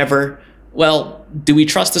 or whatever. Well, do we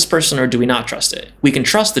trust this person or do we not trust it? We can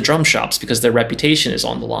trust the drum shops because their reputation is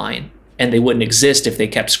on the line and they wouldn't exist if they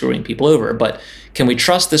kept screwing people over. But can we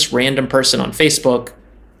trust this random person on Facebook?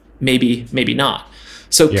 Maybe, maybe not.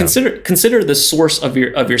 So consider the source of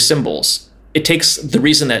your cymbals. It takes, the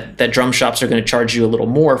reason that drum shops are going to charge you a little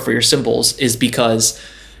more for your cymbals is because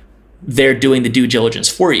they're doing the due diligence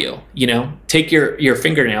for you. You know, take your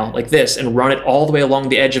fingernail like this and run it all the way along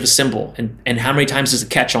the edge of a cymbal, and how many times does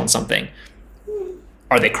it catch on something?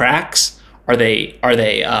 Are they cracks? Are they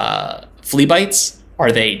flea bites?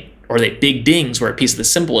 Are they big dings where a piece of the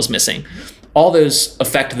cymbal is missing? All those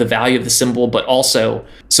affect the value of the cymbal, but also,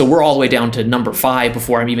 so we're all the way down to number 5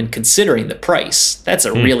 before I'm even considering the price. That's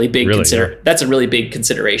a really big That's a really big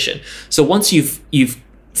consideration. So once you've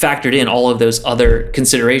factored in all of those other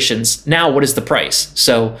considerations, now what is the price?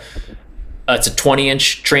 So it's a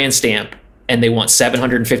 20-inch trans stamp, and they want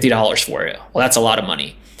 $750 for it. Well, that's a lot of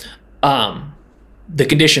money. The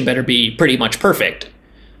condition better be pretty much perfect.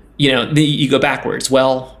 You know, you go backwards.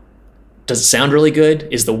 Well, does it sound really good?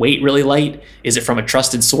 Is the weight really light? Is it from a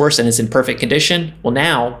trusted source and it's in perfect condition? Well,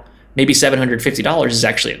 now maybe $750 is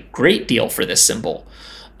actually a great deal for this cymbal.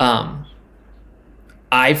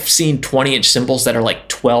 I've seen 20-inch cymbals that are like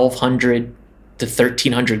 1,200 to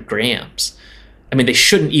 1,300 grams. I mean, they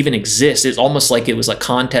shouldn't even exist. It's almost like it was a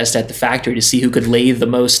contest at the factory to see who could lathe the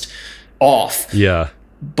most off. Yeah.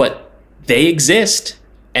 But they exist.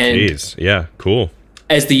 And jeez, yeah, cool.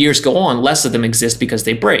 As the years go on, less of them exist because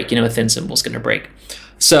they break. You know, a thin cymbal is going to break.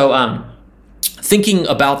 So thinking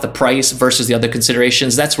about the price versus the other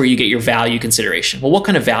considerations, that's where you get your value consideration. Well, what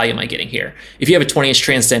kind of value am I getting here? If you have a 20-inch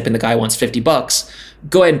trans stamp and the guy wants $50,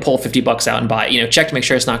 go ahead and pull $50 out and buy it. You know, check to make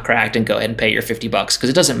sure it's not cracked and go ahead and pay your $50 because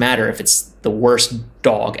it doesn't matter if it's the worst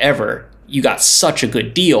dog ever. You got such a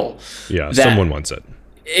good deal. Yeah, someone wants it.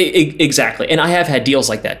 Exactly. And I have had deals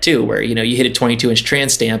like that too, where, you know, you hit a 22-inch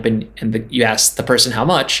trans stamp and you ask the person how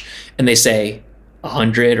much, and they say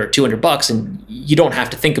 $100 or $200, and you don't have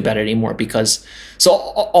to think about it anymore because so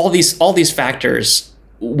all these factors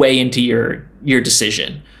weigh into your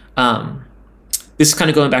decision. This is kind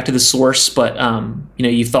of going back to the source, but you know,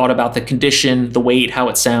 you've thought about the condition, the weight, how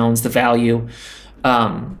it sounds, the value.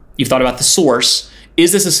 You've thought about the source.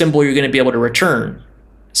 Is this a cymbal you're going to be able to return?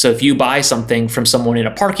 So if you buy something from someone in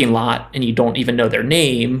a parking lot and you don't even know their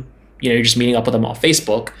name, you know, you're just meeting up with them off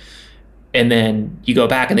Facebook, and then you go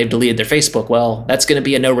back and they've deleted their Facebook, well, that's going to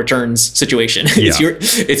be a no returns situation. Yeah.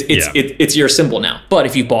 It's your cymbal now. But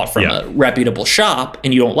if you bought from a reputable shop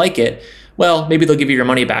and you don't like it, well, maybe they'll give you your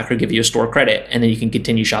money back or give you a store credit, and then you can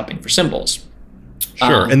continue shopping for cymbals.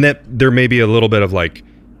 Sure. And that there may be a little bit of like,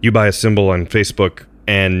 you buy a cymbal on Facebook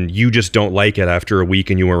and you just don't like it after a week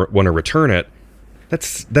and you want to return it.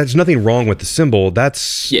 There's nothing wrong with the cymbal.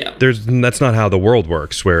 That's not how the world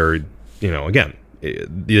works, where, you know, again,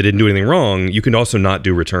 you didn't do anything wrong. You can also not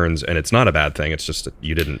do returns, and it's not a bad thing. It's just that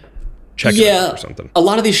you didn't check it or something. A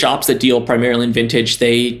lot of these shops that deal primarily in vintage,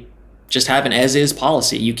 they just have an as-is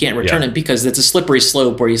policy. You can't return it because it's a slippery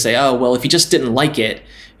slope where you say, oh, well, if you just didn't like it,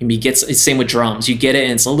 maybe it's same with drums. You get it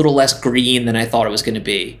and it's a little less green than I thought it was going to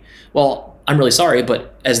be. Well, I'm really sorry,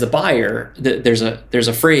 but as the buyer, there's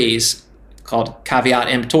a phrase called caveat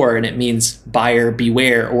emptor, and it means buyer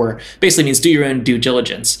beware, or basically means do your own due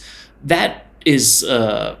diligence. That is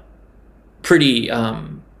pretty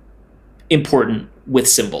important with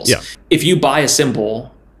cymbals. Yeah. If you buy a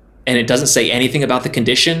cymbal and it doesn't say anything about the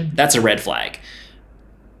condition, that's a red flag,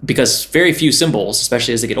 because very few cymbals,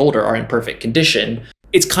 especially as they get older, are in perfect condition.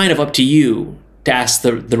 It's kind of up to you to ask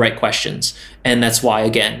the right questions. And that's why,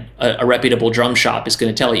 again, a reputable drum shop is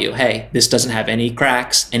going to tell you, hey, this doesn't have any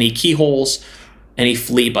cracks, any keyholes, any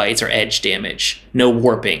flea bites or edge damage, no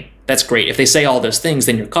warping. that's great. If they say all those things,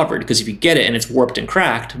 then you're covered, because if you get it and it's warped and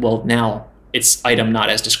cracked, well, now it's item not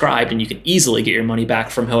as described, and you can easily get your money back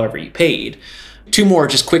from however you paid. Two more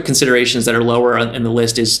just quick considerations that are lower in the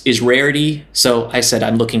list is rarity. So I said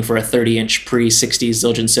I'm looking for a 30-inch pre-60s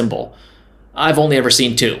Zildjian cymbal. I've only ever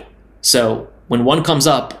seen two. So when one comes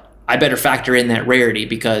up, I better factor in that rarity,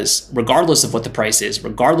 because regardless of what the price is,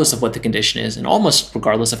 regardless of what the condition is, and almost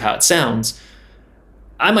regardless of how it sounds,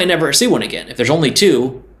 I might never see one again. If there's only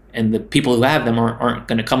two and the people who have them aren't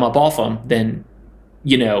going to come up off them, then,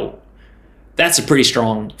 you know, that's a pretty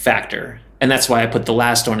strong factor. And that's why I put the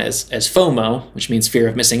last one as FOMO, which means fear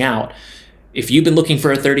of missing out. If you've been looking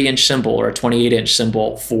for a 30-inch cymbal or a 28-inch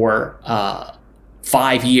cymbal for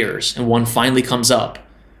 5 years and one finally comes up,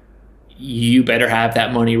 you better have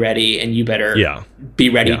that money ready, and you better be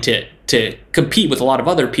ready to compete with a lot of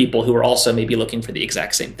other people who are also maybe looking for the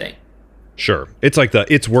exact same thing. Sure. It's like the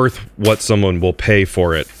it's worth what someone will pay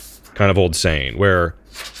for it kind of old saying, where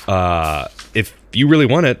if you really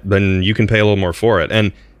want it, then you can pay a little more for it.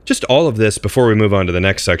 And just all of this, before we move on to the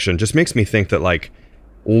next section, just makes me think that, like,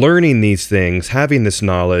 learning these things, having this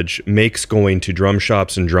knowledge, makes going to drum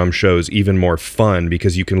shops and drum shows even more fun,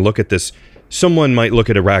 because you can look at this. Someone might look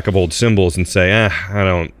at a rack of old cymbals and say,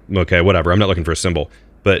 okay, whatever, I'm not looking for a cymbal.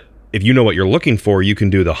 But if you know what you're looking for, you can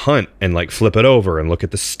do the hunt and, like, flip it over and look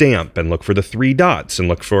at the stamp and look for the 3 dots and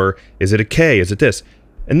look for, is it a K, is it this?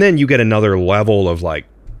 And then you get another level of, like,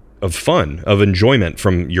 of fun, of enjoyment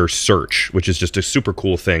from your search, which is just a super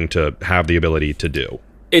cool thing to have the ability to do.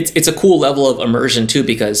 It's a cool level of immersion too,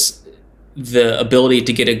 because the ability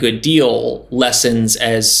to get a good deal lessens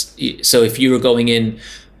as, so if you were going in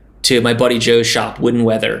to my buddy Joe's shop, Wooden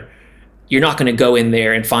Weather, you're not going to go in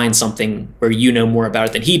there and find something where you know more about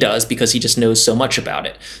it than he does, because he just knows so much about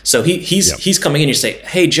it. So he's coming in, you say,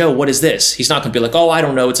 hey Joe, what is this? He's not going to be like, oh, I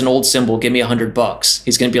don't know, it's an old cymbal, give me $100.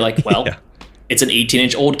 He's going to be like, well, it's an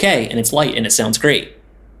 18-inch old K and it's light and it sounds great.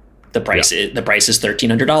 The price is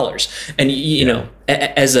 $1,300. And you know,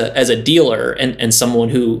 as a dealer and someone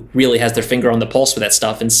who really has their finger on the pulse for that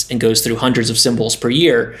stuff and goes through hundreds of cymbals per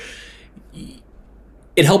year,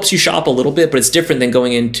 it helps you shop a little bit, but it's different than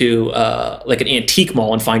going into like an antique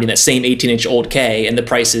mall and finding that same 18-inch old K and the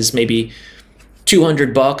price is maybe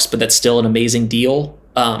 $200, but that's still an amazing deal.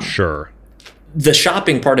 Sure. The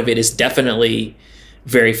shopping part of it is definitely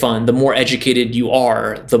very fun. The more educated you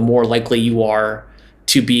are, the more likely you are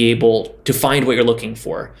to be able to find what you're looking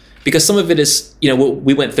for. Because some of it is, you know,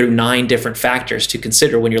 we went through 9 different factors to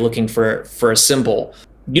consider when you're looking for a cymbal.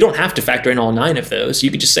 You don't have to factor in all 9 of those. You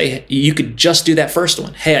could just say, you could just do that first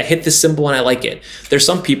one. Hey, I hit this cymbal and I like it. There's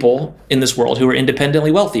some people in this world who are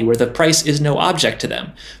independently wealthy where the price is no object to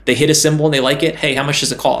them. They hit a cymbal and they like it. Hey, how much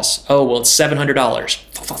does it cost? Oh, well, it's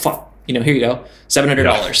 $700. You know, here you go,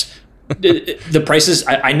 $700. The prices,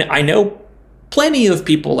 I know plenty of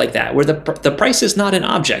people like that where the price is not an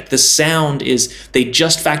object. The sound is, they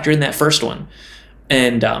just factor in that first one.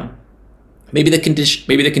 And maybe the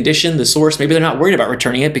condition, the source, maybe they're not worried about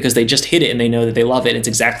returning it because they just hit it and they know that they love it. It's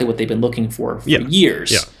exactly what they've been looking for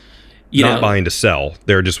years. Yeah. Not buying to sell.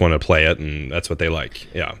 They just want to play it and that's what they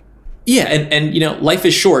like. Yeah. Yeah. And you know, life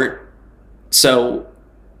is short. So,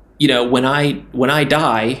 you know, when I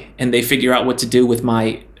die and they figure out what to do with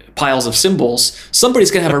my piles of cymbals,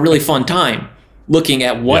 somebody's going to have a really fun time looking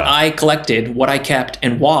at what I collected, what I kept,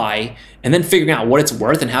 and why, and then figuring out what it's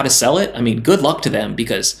worth and how to sell it. I mean, good luck to them,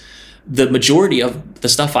 because the majority of the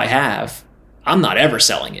stuff I have, I'm not ever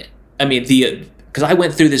selling it. I mean, because I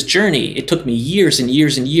went through this journey, it took me years and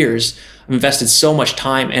years and years. I've invested so much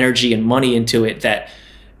time, energy, and money into it that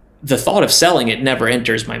the thought of selling it never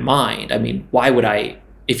enters my mind. I mean, why would I?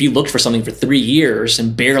 If you looked for something for 3 years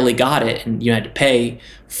and barely got it and you had to pay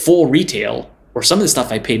full retail, or some of the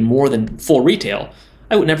stuff I paid more than full retail,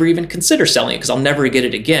 I would never even consider selling it because I'll never get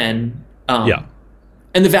it again. And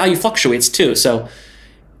the value fluctuates too. So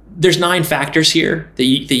there's 9 factors here that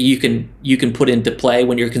you can put into play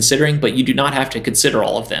when you're considering, but you do not have to consider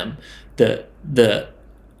all of them. They're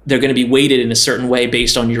going to be weighted in a certain way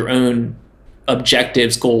based on your own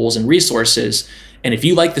objectives, goals, and resources. And if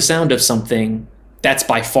you like the sound of something, that's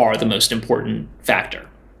by far the most important factor.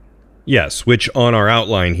 Yes, which on our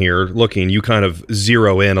outline here, looking, you kind of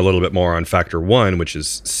zero in a little bit more on factor 1, which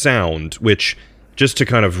is sound, which, just to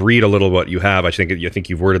kind of read a little what you have, I think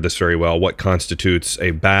you've worded this very well. What constitutes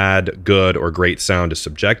a bad, good, or great sound is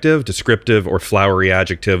subjective. Descriptive or flowery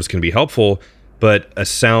adjectives can be helpful, but a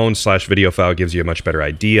sound/video file gives you a much better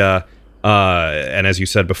idea. And as you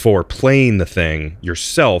said before, playing the thing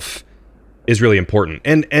yourself is really important.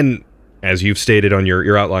 And as you've stated on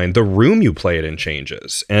your outline, the room you play it in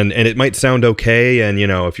changes. And it might sound okay, and, you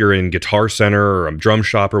know, if you're in Guitar Center or a drum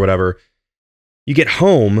shop or whatever, you get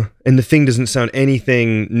home and the thing doesn't sound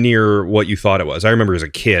anything near what you thought it was. I remember as a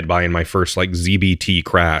kid buying my first like ZBT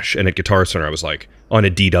Crash, and at Guitar Center I was like on a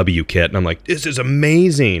DW kit, and I'm like, this is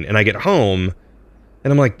amazing. And I get home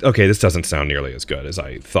and I'm like, okay, this doesn't sound nearly as good as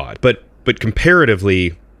I thought. But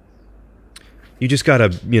comparatively, you just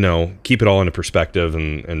gotta, you know, keep it all into perspective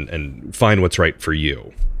and find what's right for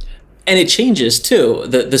you. And it changes too.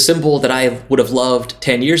 The cymbal that I would have loved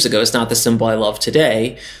 10 years ago is not the cymbal I love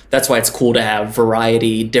today. That's why it's cool to have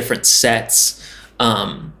variety, different sets.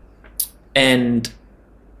 And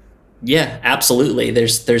yeah, absolutely.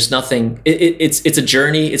 There's nothing, it's a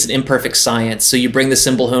journey. It's an imperfect science. So you bring the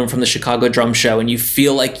cymbal home from the Chicago Drum Show and you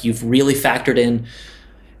feel like you've really factored in,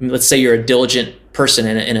 let's say you're a diligent person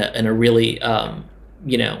in a really,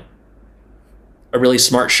 you know, a really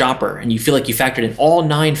smart shopper, and you feel like you factored in all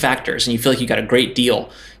 9 factors and you feel like you got a great deal.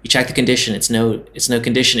 You check the condition, it's no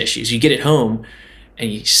condition issues. You get it home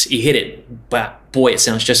and you hit it, but boy, it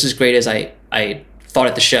sounds just as great as I thought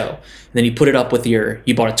at the show. And then you put it up with you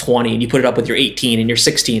bought a 20 and you put it up with your 18 and your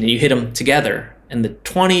 16 and you hit them together and the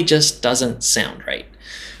 20 just doesn't sound right.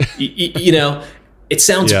 you know, it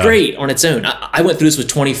sounds great on its own. I went through this with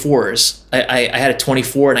 24s. I had a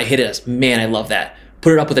 24 and I hit it. Man, I love that.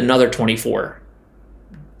 Put it up with another 24.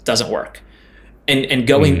 Doesn't work. And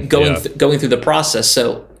going through the process.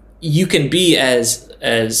 So you can be as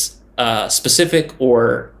specific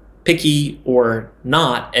or picky or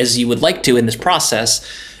not as you would like to in this process.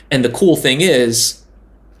 And the cool thing is,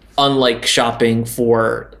 unlike shopping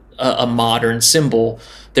for a modern cymbal,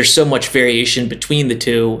 there's so much variation between the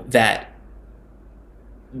two that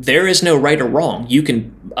there is no right or wrong. You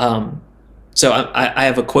can so I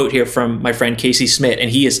have a quote here from my friend Casey Smith, and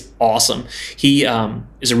he is awesome. He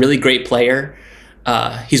is a really great player.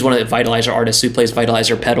 He's one of the Vitalizer artists who plays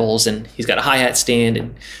Vitalizer pedals, and he's got a hi-hat stand.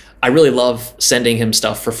 And I really love sending him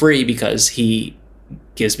stuff for free because he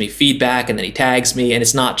gives me feedback and then he tags me. And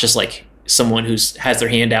it's not just like someone who has their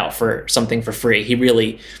hand out for something for free. He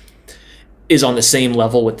really is on the same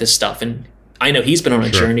level with this stuff. And I know he's been on a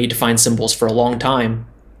journey to find cymbals for a long time.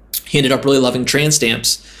 He ended up really loving trans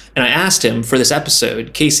stamps. And I asked him for this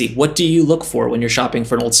episode, Casey, what do you look for when you're shopping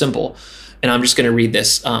for an old cymbal? And I'm just going to read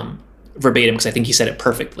this verbatim because I think he said it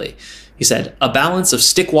perfectly. He said, a balance of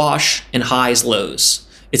stick wash and highs, lows.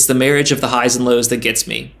 It's the marriage of the highs and lows that gets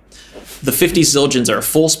me. The 50s Zildjians are a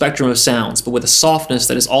full spectrum of sounds, but with a softness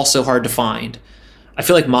that is also hard to find. I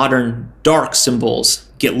feel like modern dark cymbals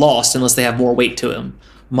get lost unless they have more weight to them.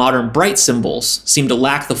 Modern bright cymbals seem to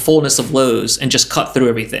lack the fullness of lows and just cut through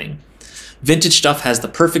everything. Vintage stuff has the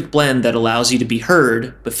perfect blend that allows you to be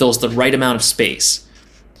heard, but fills the right amount of space.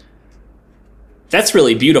 That's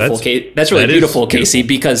really beautiful, That's really beautiful, Casey,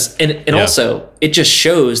 because, and also, it just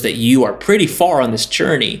shows that you are pretty far on this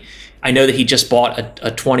journey. I know that he just bought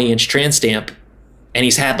a 20-inch trans stamp, and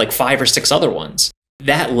he's had like 5 or 6 other ones.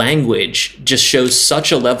 That language just shows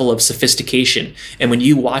such a level of sophistication. And when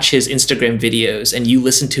you watch his Instagram videos and you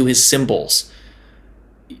listen to his cymbals,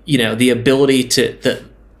 you know, the ability to,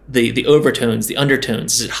 the overtones, the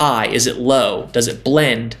undertones, is it high, is it low, does it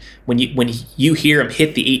blend? When you hear him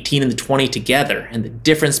hit the 18 and the 20 together and the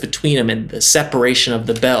difference between them and the separation of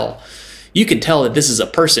the bell, you can tell that this is a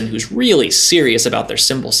person who's really serious about their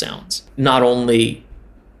cymbal sounds. Not only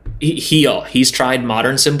he's tried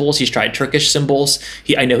modern cymbals, he's tried Turkish cymbals.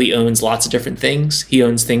 I know he owns lots of different things. He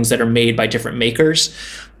owns things that are made by different makers,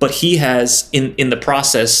 but he has, in the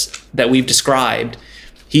process that we've described,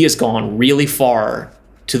 he has gone really far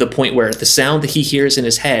to the point where the sound that he hears in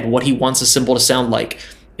his head, what he wants a cymbal to sound like,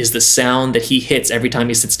 is the sound that he hits every time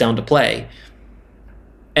he sits down to play.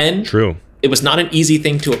 And it was not an easy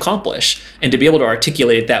thing to accomplish. And to be able to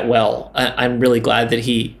articulate it that well, I'm really glad that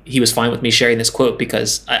he was fine with me sharing this quote,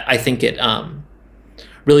 because I think it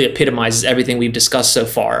really epitomizes everything we've discussed so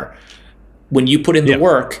far. When you put in the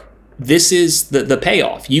work, this is the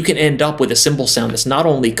payoff. You can end up with a cymbal sound that's not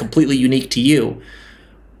only completely unique to you,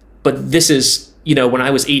 but this is, you know, when I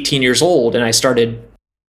was 18 years old and I started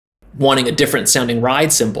wanting a different sounding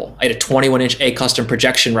ride cymbal, I had a 21-inch A custom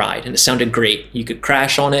projection ride and it sounded great. You could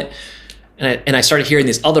crash on it. And I started hearing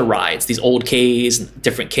these other rides, these old Ks,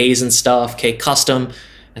 different Ks and stuff, K custom.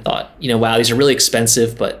 I thought, you know, wow, these are really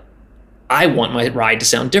expensive, but I want my ride to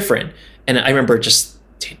sound different. And I remember just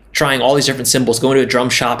trying all these different cymbals, going to a drum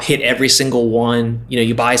shop, hit every single one. You know,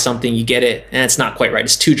 you buy something, you get it, and it's not quite right.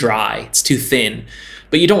 It's too dry, it's too thin.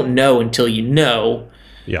 But you don't know until you know.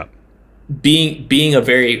 Yeah. Being a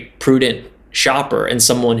very prudent shopper and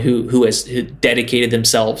someone who has dedicated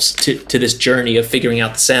themselves to this journey of figuring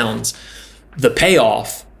out the sounds, the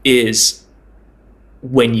payoff is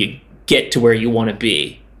when you get to where you want to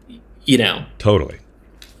be, you know. Totally.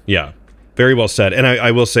 Yeah. Very well said. And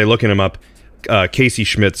I will say, looking him up, Casey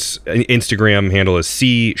Schmidt's Instagram handle is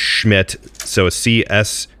C Schmidt, so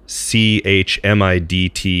CSCHMIDTYS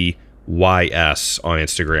on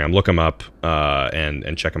Instagram. Look him up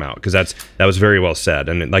and check him out, because that was very well said.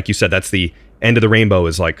 And like you said, that's the end of the rainbow,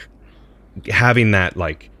 is like having that,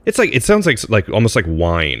 like it sounds like almost like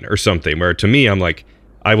wine or something, where to me I'm like,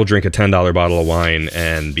 I will drink a $10 bottle of wine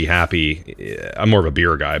and be happy. I'm more of a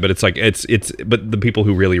beer guy, but it's like but the people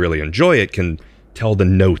who really, really enjoy it can tell the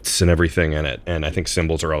notes and everything in it, and I think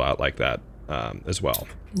cymbals are a lot like that as well.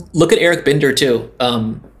 Look at Eric Binder too.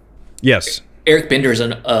 Yes, Eric Binder is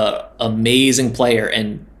an amazing player,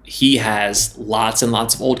 and he has lots and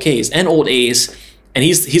lots of old Ks and old As, and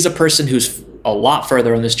he's a person who's a lot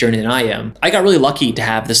further on this journey than I am. I got really lucky to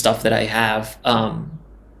have the stuff that I have. I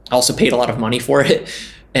also paid a lot of money for it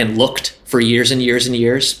and looked for years and years and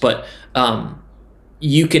years, but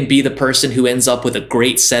you can be the person who ends up with a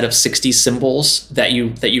great set of 60s cymbals that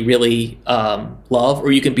you really love,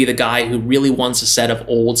 or you can be the guy who really wants a set of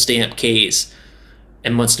old stamp Ks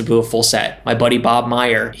and wants to do a full set. My buddy Bob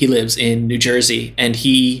Meyer, he lives in New Jersey, and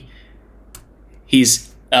he's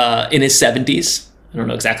in his 70s. I don't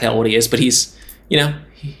know exactly how old he is, but he's in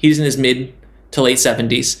his mid to late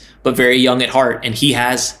 70s, but very young at heart, and he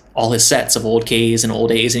has all his sets of old Ks and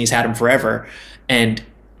old As, and he's had them forever. And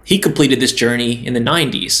he completed this journey in the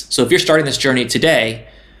 90s. So if you're starting this journey today,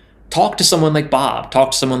 talk to someone like Bob,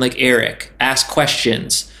 talk to someone like Eric, ask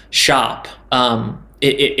questions, shop.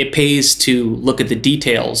 It pays to look at the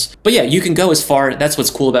details. But yeah, you can go as far, that's what's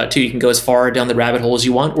cool about it too, you can go as far down the rabbit hole as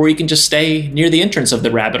you want, or you can just stay near the entrance of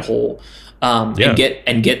the rabbit hole and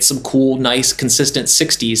get some cool, nice, consistent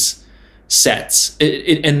 60s sets.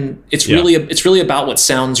 It's really about what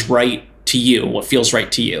sounds right to you, what feels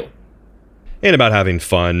right to you. And about having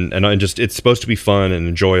fun, and just, it's supposed to be fun and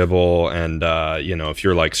enjoyable. And if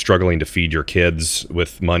you're like struggling to feed your kids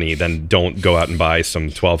with money, then don't go out and buy some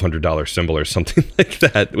 $1,200 cymbal or something like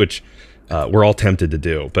that, which we're all tempted to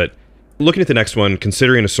do. But looking at the next one,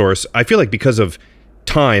 considering a source, I feel like because of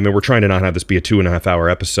time, and we're trying to not have this be a 2.5 hour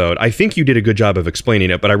episode, I think you did a good job of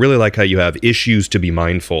explaining it, but I really like how you have issues to be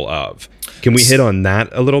mindful of. Can we hit on that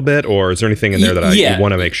a little bit, or is there anything in there that you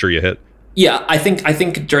want to make sure you hit? Yeah, I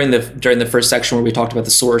think during the first section where we talked about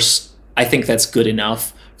the source, I think that's good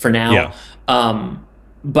enough for now. Yeah.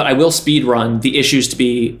 But I will speed run the issues to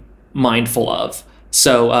be mindful of.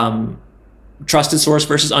 So trusted source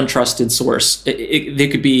versus untrusted source. There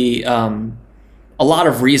could be a lot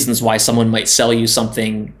of reasons why someone might sell you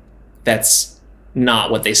something that's not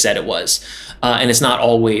what they said it was. And it's not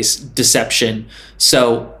always deception.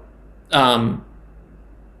 So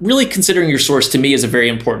really considering your source to me is a very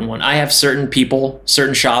important one. I have certain people,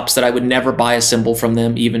 certain shops that I would never buy a cymbal from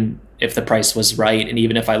them, even if the price was right and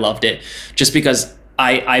even if I loved it, just because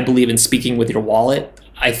I believe in speaking with your wallet.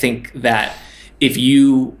 I think that if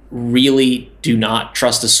you really do not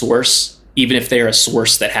trust a source, even if they're a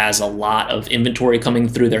source that has a lot of inventory coming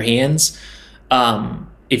through their hands,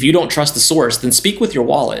 if you don't trust the source, then speak with your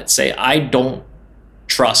wallet. Say, I don't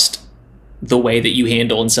trust the way that you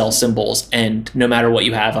handle and sell cymbals, and no matter what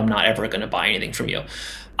you have, I'm not ever going to buy anything from you.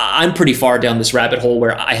 I'm pretty far down this rabbit hole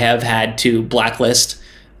where I have had to blacklist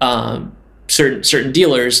certain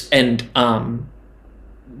dealers, and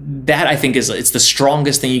that I think it's the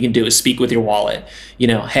strongest thing you can do is speak with your wallet.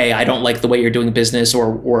 Hey, I don't like the way you're doing business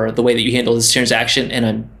or the way that you handle this transaction,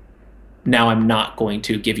 and I'm not going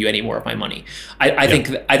to give you any more of my money. I think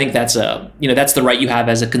that's that's the right you have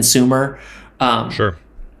as a consumer. Sure.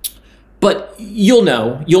 But you'll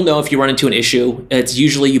know if you run into an issue. It's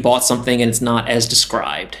usually you bought something and it's not as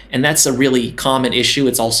described. And that's a really common issue.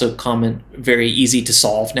 It's also very easy to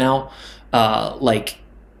solve now. Like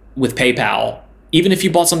with PayPal, even if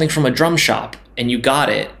you bought something from a drum shop and you got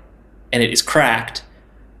it and it is cracked,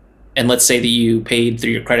 and let's say that you paid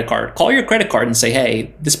through your credit card, call your credit card and say,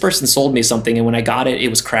 hey, this person sold me something and when I got it, it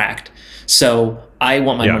was cracked. So I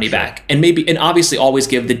want my money back. And obviously always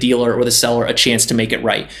give the dealer or the seller a chance to make it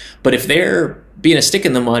right. But if they're being a stick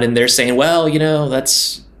in the mud and they're saying, well,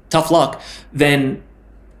 that's tough luck, then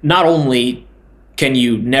not only can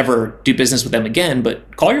you never do business with them again,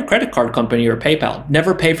 but call your credit card company or PayPal.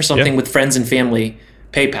 Never pay for something with friends and family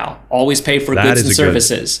PayPal. Always pay for goods and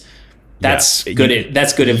services. That's good.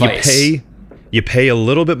 That's good advice. You pay a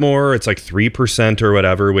little bit more. It's like 3% or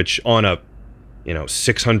whatever, which on a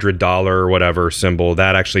 $600 or whatever cymbal,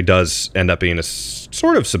 that actually does end up being a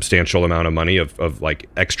sort of substantial amount of money of like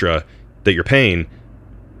extra that you're paying,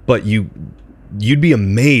 but you'd be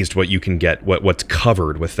amazed what you can get, what's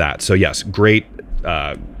covered with that. So yes, great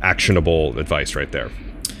actionable advice right there.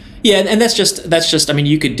 Yeah, and that's just I mean,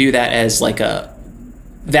 you could do that as like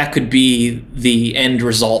that could be the end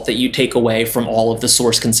result that you take away from all of the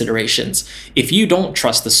source considerations. If you don't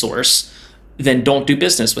trust the source, then don't do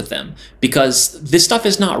business with them, because this stuff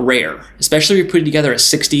is not rare, especially if you're putting together a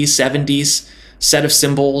 60s, 70s set of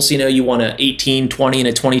cymbals. You know, you want an 18, 20, and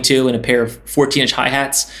a 22 and a pair of 14-inch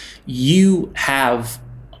hi-hats.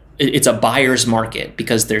 It's a buyer's market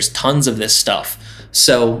because there's tons of this stuff.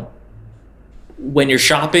 So when you're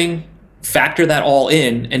shopping, factor that all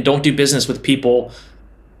in and don't do business with people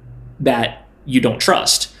that you don't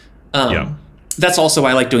trust. That's also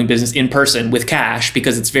why I like doing business in person with cash,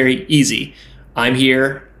 because it's very easy. I'm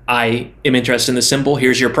here. I am interested in the cymbal.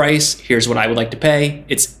 Here's your price. Here's what I would like to pay.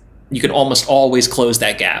 You can almost always close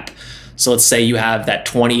that gap. So let's say you have that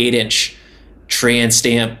 28-inch trans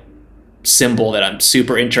stamp cymbal that I'm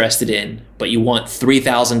super interested in, but you want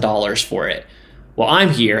 $3,000 for it. Well,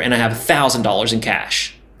 I'm here and I have $1,000 in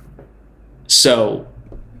cash. So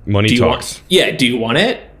money talks. Do you want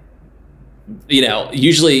it? You know,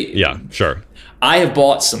 usually. Yeah, sure. I have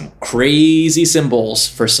bought some crazy cymbals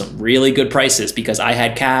for some really good prices because I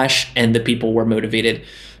had cash and the people were motivated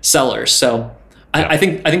sellers. So I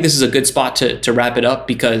think this is a good spot to wrap it up,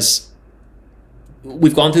 because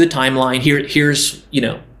we've gone through the timeline. Here's, you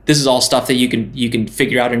know, this is all stuff that you can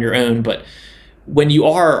figure out on your own. But when you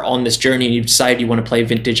are on this journey and you decide you want to play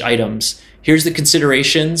vintage items, here's the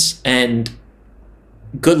considerations, and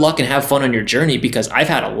good luck and have fun on your journey, because I've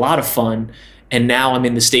had a lot of fun. And now I'm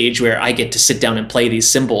in the stage where I get to sit down and play these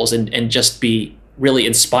cymbals and just be really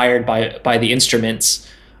inspired by the instruments.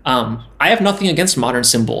 I have nothing against modern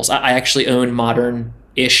cymbals. I actually own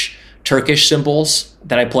modern-ish Turkish cymbals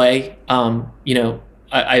that I play,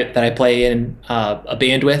 that I play in a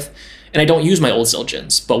band with. And I don't use my old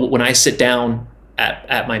Zildjians. But when I sit down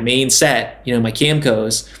at my main set, you know, my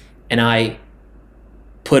Camcos, and I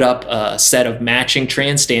put up a set of matching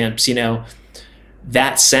trans stamps, you know,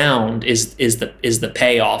 that sound is the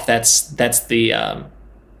payoff. That's the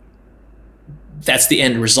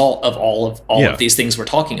end result of all of these things we're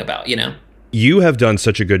talking about, you know. You have done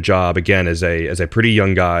such a good job, again, as a pretty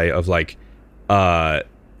young guy, of like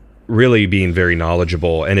really being very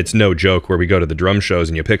knowledgeable. And it's no joke where we go to the drum shows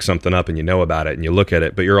and you pick something up and you know about it and you look at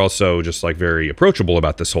it, but you're also just like very approachable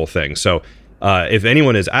about this whole thing. So if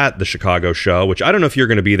anyone is at the Chicago show, which I don't know if you're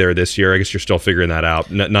going to be there this year, I guess you're still figuring that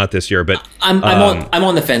out. Not this year, but I'm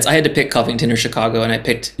on the fence. I had to pick Covington or Chicago, and I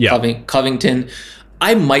picked Covington.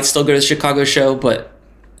 I might still go to the Chicago show, but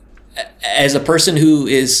as a person who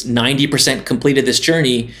is 90% completed this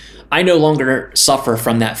journey, I no longer suffer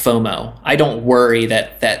from that FOMO. I don't worry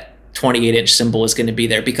that 28-inch cymbal is going to be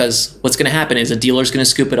there, because what's going to happen is a dealer's going to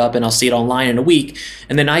scoop it up and I'll see it online in a week,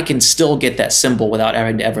 and then I can still get that cymbal without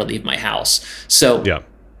having to ever leave my house. So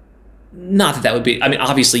not that would be, I mean,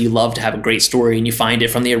 obviously you love to have a great story and you find it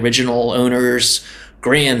from the original owner's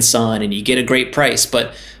grandson and you get a great price,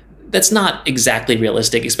 but that's not exactly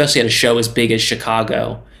realistic, especially at a show as big as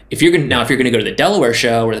Chicago. If you're going to go to the Delaware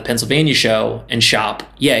show or the Pennsylvania show and shop,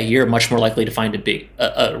 you're much more likely to find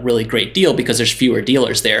a really great deal because there's fewer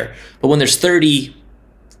dealers there. But when there's 30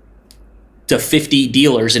 to 50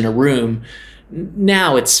 dealers in a room,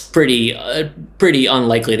 now it's pretty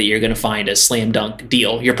unlikely that you're going to find a slam dunk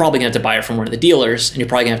deal. You're probably going to have to buy it from one of the dealers, and you're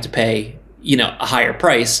probably going to have to pay, you know, a higher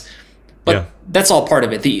price. But that's all part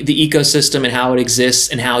of it. The ecosystem and how it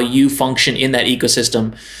exists and how you function in that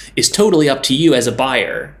ecosystem is totally up to you as a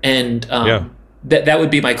buyer. And that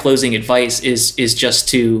would be my closing advice, is just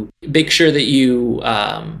to make sure that you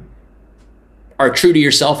are true to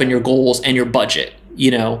yourself and your goals and your budget,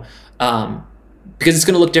 you know, because it's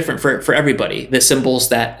going to look different for everybody. The cymbals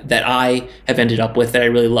that I have ended up with that I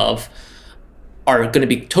really love are going to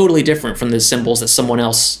be totally different from the cymbals that someone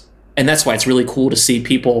else, and that's why it's really cool to see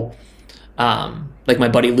people like my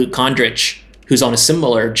buddy Luke Condrich, who's on a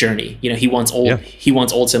similar journey. You know, he wants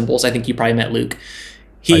old cymbals. I think you probably met Luke.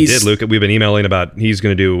 I did, Luke. We've been emailing about, he's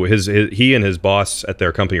going to do he and his boss at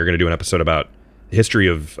their company are going to do an episode about the history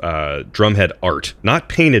of drumhead art, not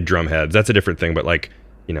painted drumheads. That's a different thing, but like,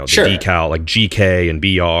 you know, the decal, like GK and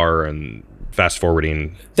BR and fast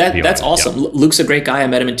forwarding. That's awesome. Yeah. Luke's a great guy. I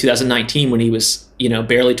met him in 2019 when he was, you know,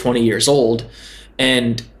 barely 20 years old.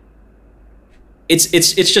 And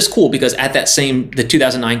it's just cool because at the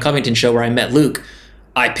 2009 Covington show where I met Luke,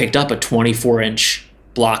 I picked up a 24-inch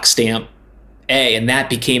block stamp A, and that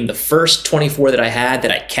became the first 24 that I had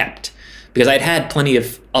that I kept, because I'd had plenty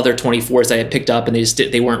of other 24s that I had picked up and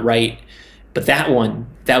they weren't right. But that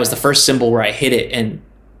was the first cymbal where I hit it, and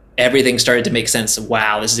everything started to make sense.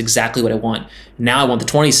 Wow, this is exactly what I want. Now I want the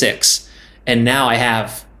 26, and now I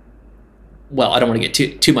have, well, I don't want to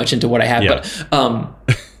get too much into what I have, but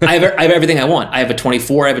I have everything I want. I have a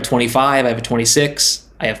 24, I have a 25, I have a 26,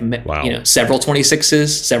 I have several 26s,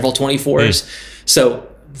 several 24s. So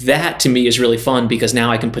that to me is really fun because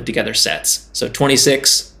now I can put together sets. So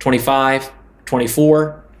 26, 25,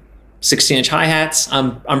 24, 16-inch hi-hats.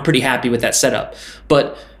 I'm pretty happy with that setup.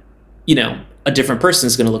 But a different person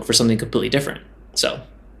is going to look for something completely different. So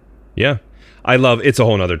yeah, it's a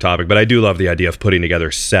whole nother topic, but I do love the idea of putting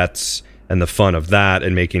together sets and the fun of that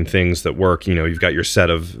and making things that work. You've got your set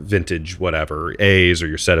of vintage whatever A's, or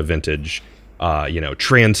your set of vintage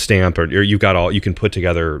trans stamp, or you can put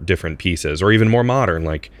together different pieces, or even more modern,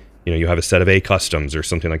 like you have a set of A customs or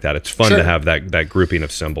something like that. It's fun to have that grouping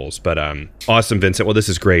of symbols. But awesome, Vincent. Well, this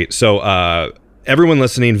is great. So everyone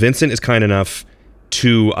listening, Vincent is kind enough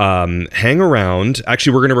to hang around.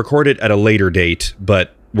 Actually, we're going to record it at a later date,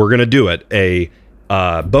 but we're going to do it a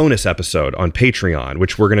bonus episode on Patreon,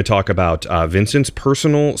 which we're going to talk about Vincent's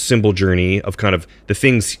personal cymbal journey, of kind of the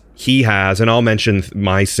things he has, and I'll mention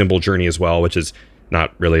my cymbal journey as well, which is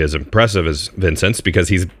not really as impressive as Vincent's because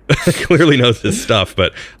he's clearly knows his stuff,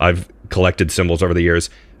 but I've collected cymbals over the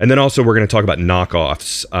years. And then also we're going to talk about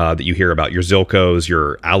knockoffs that you hear about, your Zilkos,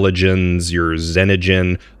 your Allergens, your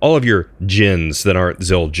Zenijin, all of your Jins that aren't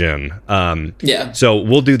Zildjian. So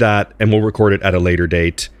we'll do that, and we'll record it at a later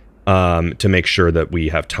date to make sure that we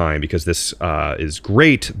have time, because this is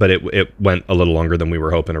great, but it went a little longer than we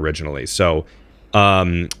were hoping originally. So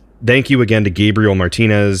thank you again to Gabriel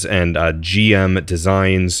Martinez and GM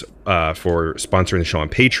Designs for sponsoring the show on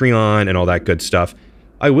Patreon and all that good stuff.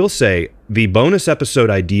 I will say the bonus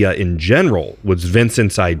episode idea in general was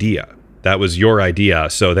Vincent's idea. That was your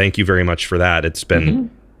idea. So thank you very much for that. It's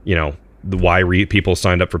been, why people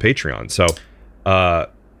signed up for Patreon. So,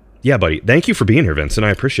 yeah, buddy. Thank you for being here, Vincent.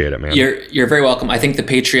 I appreciate it, man. You're very welcome. I think the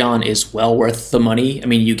Patreon is well worth the money. I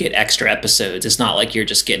mean, you get extra episodes. It's not like you're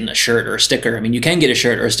just getting a shirt or a sticker. I mean, you can get a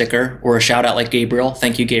shirt or a sticker or a shout out like Gabriel.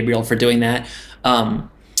 Thank you, Gabriel, for doing that.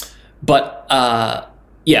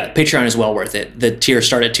 Yeah, Patreon is well worth it. The tiers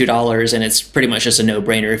start at $2, and it's pretty much just a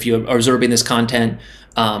no-brainer. If you are absorbing this content,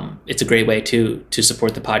 it's a great way to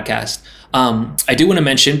support the podcast. I do want to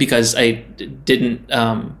mention, because I didn't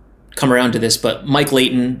come around to this, but Mike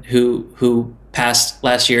Layton, who passed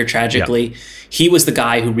last year tragically, he was the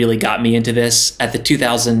guy who really got me into this at the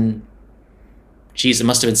it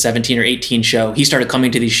must have been 17 or 18 show. He started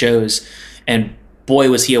coming to these shows, and boy,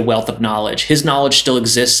 was he a wealth of knowledge. His knowledge still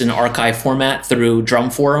exists in archive format through Drum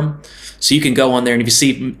Forum. So you can go on there, and if you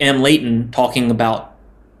see M. Layton talking about,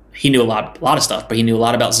 he knew a lot of stuff, but he knew a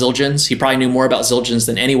lot about Zildjians. He probably knew more about Zildjians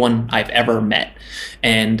than anyone I've ever met.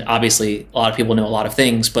 And obviously, a lot of people know a lot of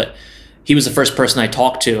things, but he was the first person I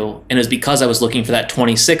talked to, and it was because I was looking for that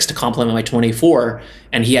 26 to complement my 24,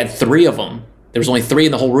 and he had 3 of them. There was only 3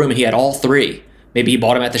 in the whole room, and he had all 3. Maybe he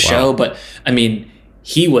bought them at the show, but I mean,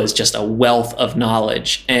 he was just a wealth of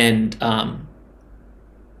knowledge. And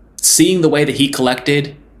seeing the way that he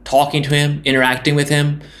collected, talking to him, interacting with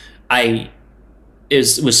him,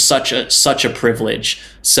 was such a privilege.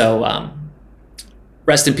 So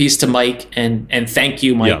rest in peace to Mike, and thank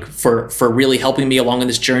you, Mike, for really helping me along in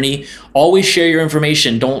this journey. Always share your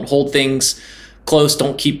information. Don't hold things close.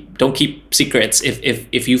 Don't keep secrets.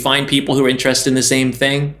 If you find people who are interested in the same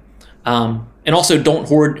thing, and also don't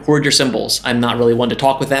hoard your cymbals. I'm not really one to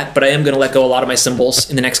talk with that, but I am going to let go a lot of my cymbals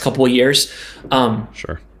in the next couple of years.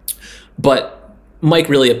 Sure. But Mike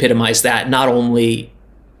really epitomized that, not only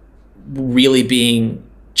really being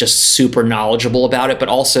just super knowledgeable about it, but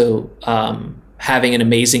also having an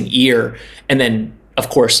amazing ear, and then of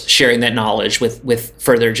course sharing that knowledge with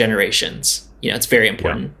further generations. It's very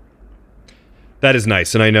important. Yeah. That is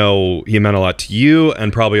nice, and I know he meant a lot to you,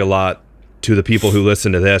 and probably a lot to the people who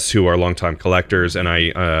listen to this who are longtime collectors. And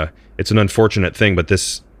it's an unfortunate thing, but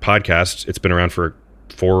this podcast, it's been around for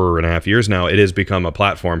 4.5 years now. It has become a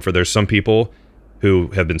platform for, there's some people who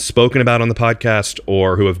have been spoken about on the podcast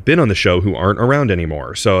or who have been on the show who aren't around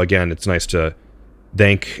anymore. So again, it's nice to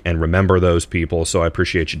thank and remember those people. So I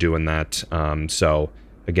appreciate you doing that. So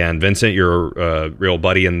again, Vincent, you're a real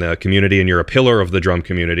buddy in the community, and you're a pillar of the drum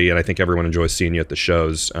community. And I think everyone enjoys seeing you at the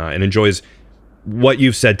shows and enjoys what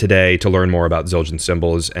you've said today to learn more about Zildjian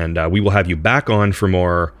Cymbals. And we will have you back on for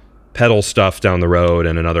more pedal stuff down the road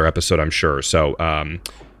and another episode, I'm sure. So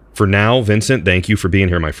for now, Vincent, thank you for being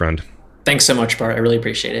here, my friend. Thanks so much, Bart. I really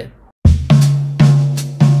appreciate it.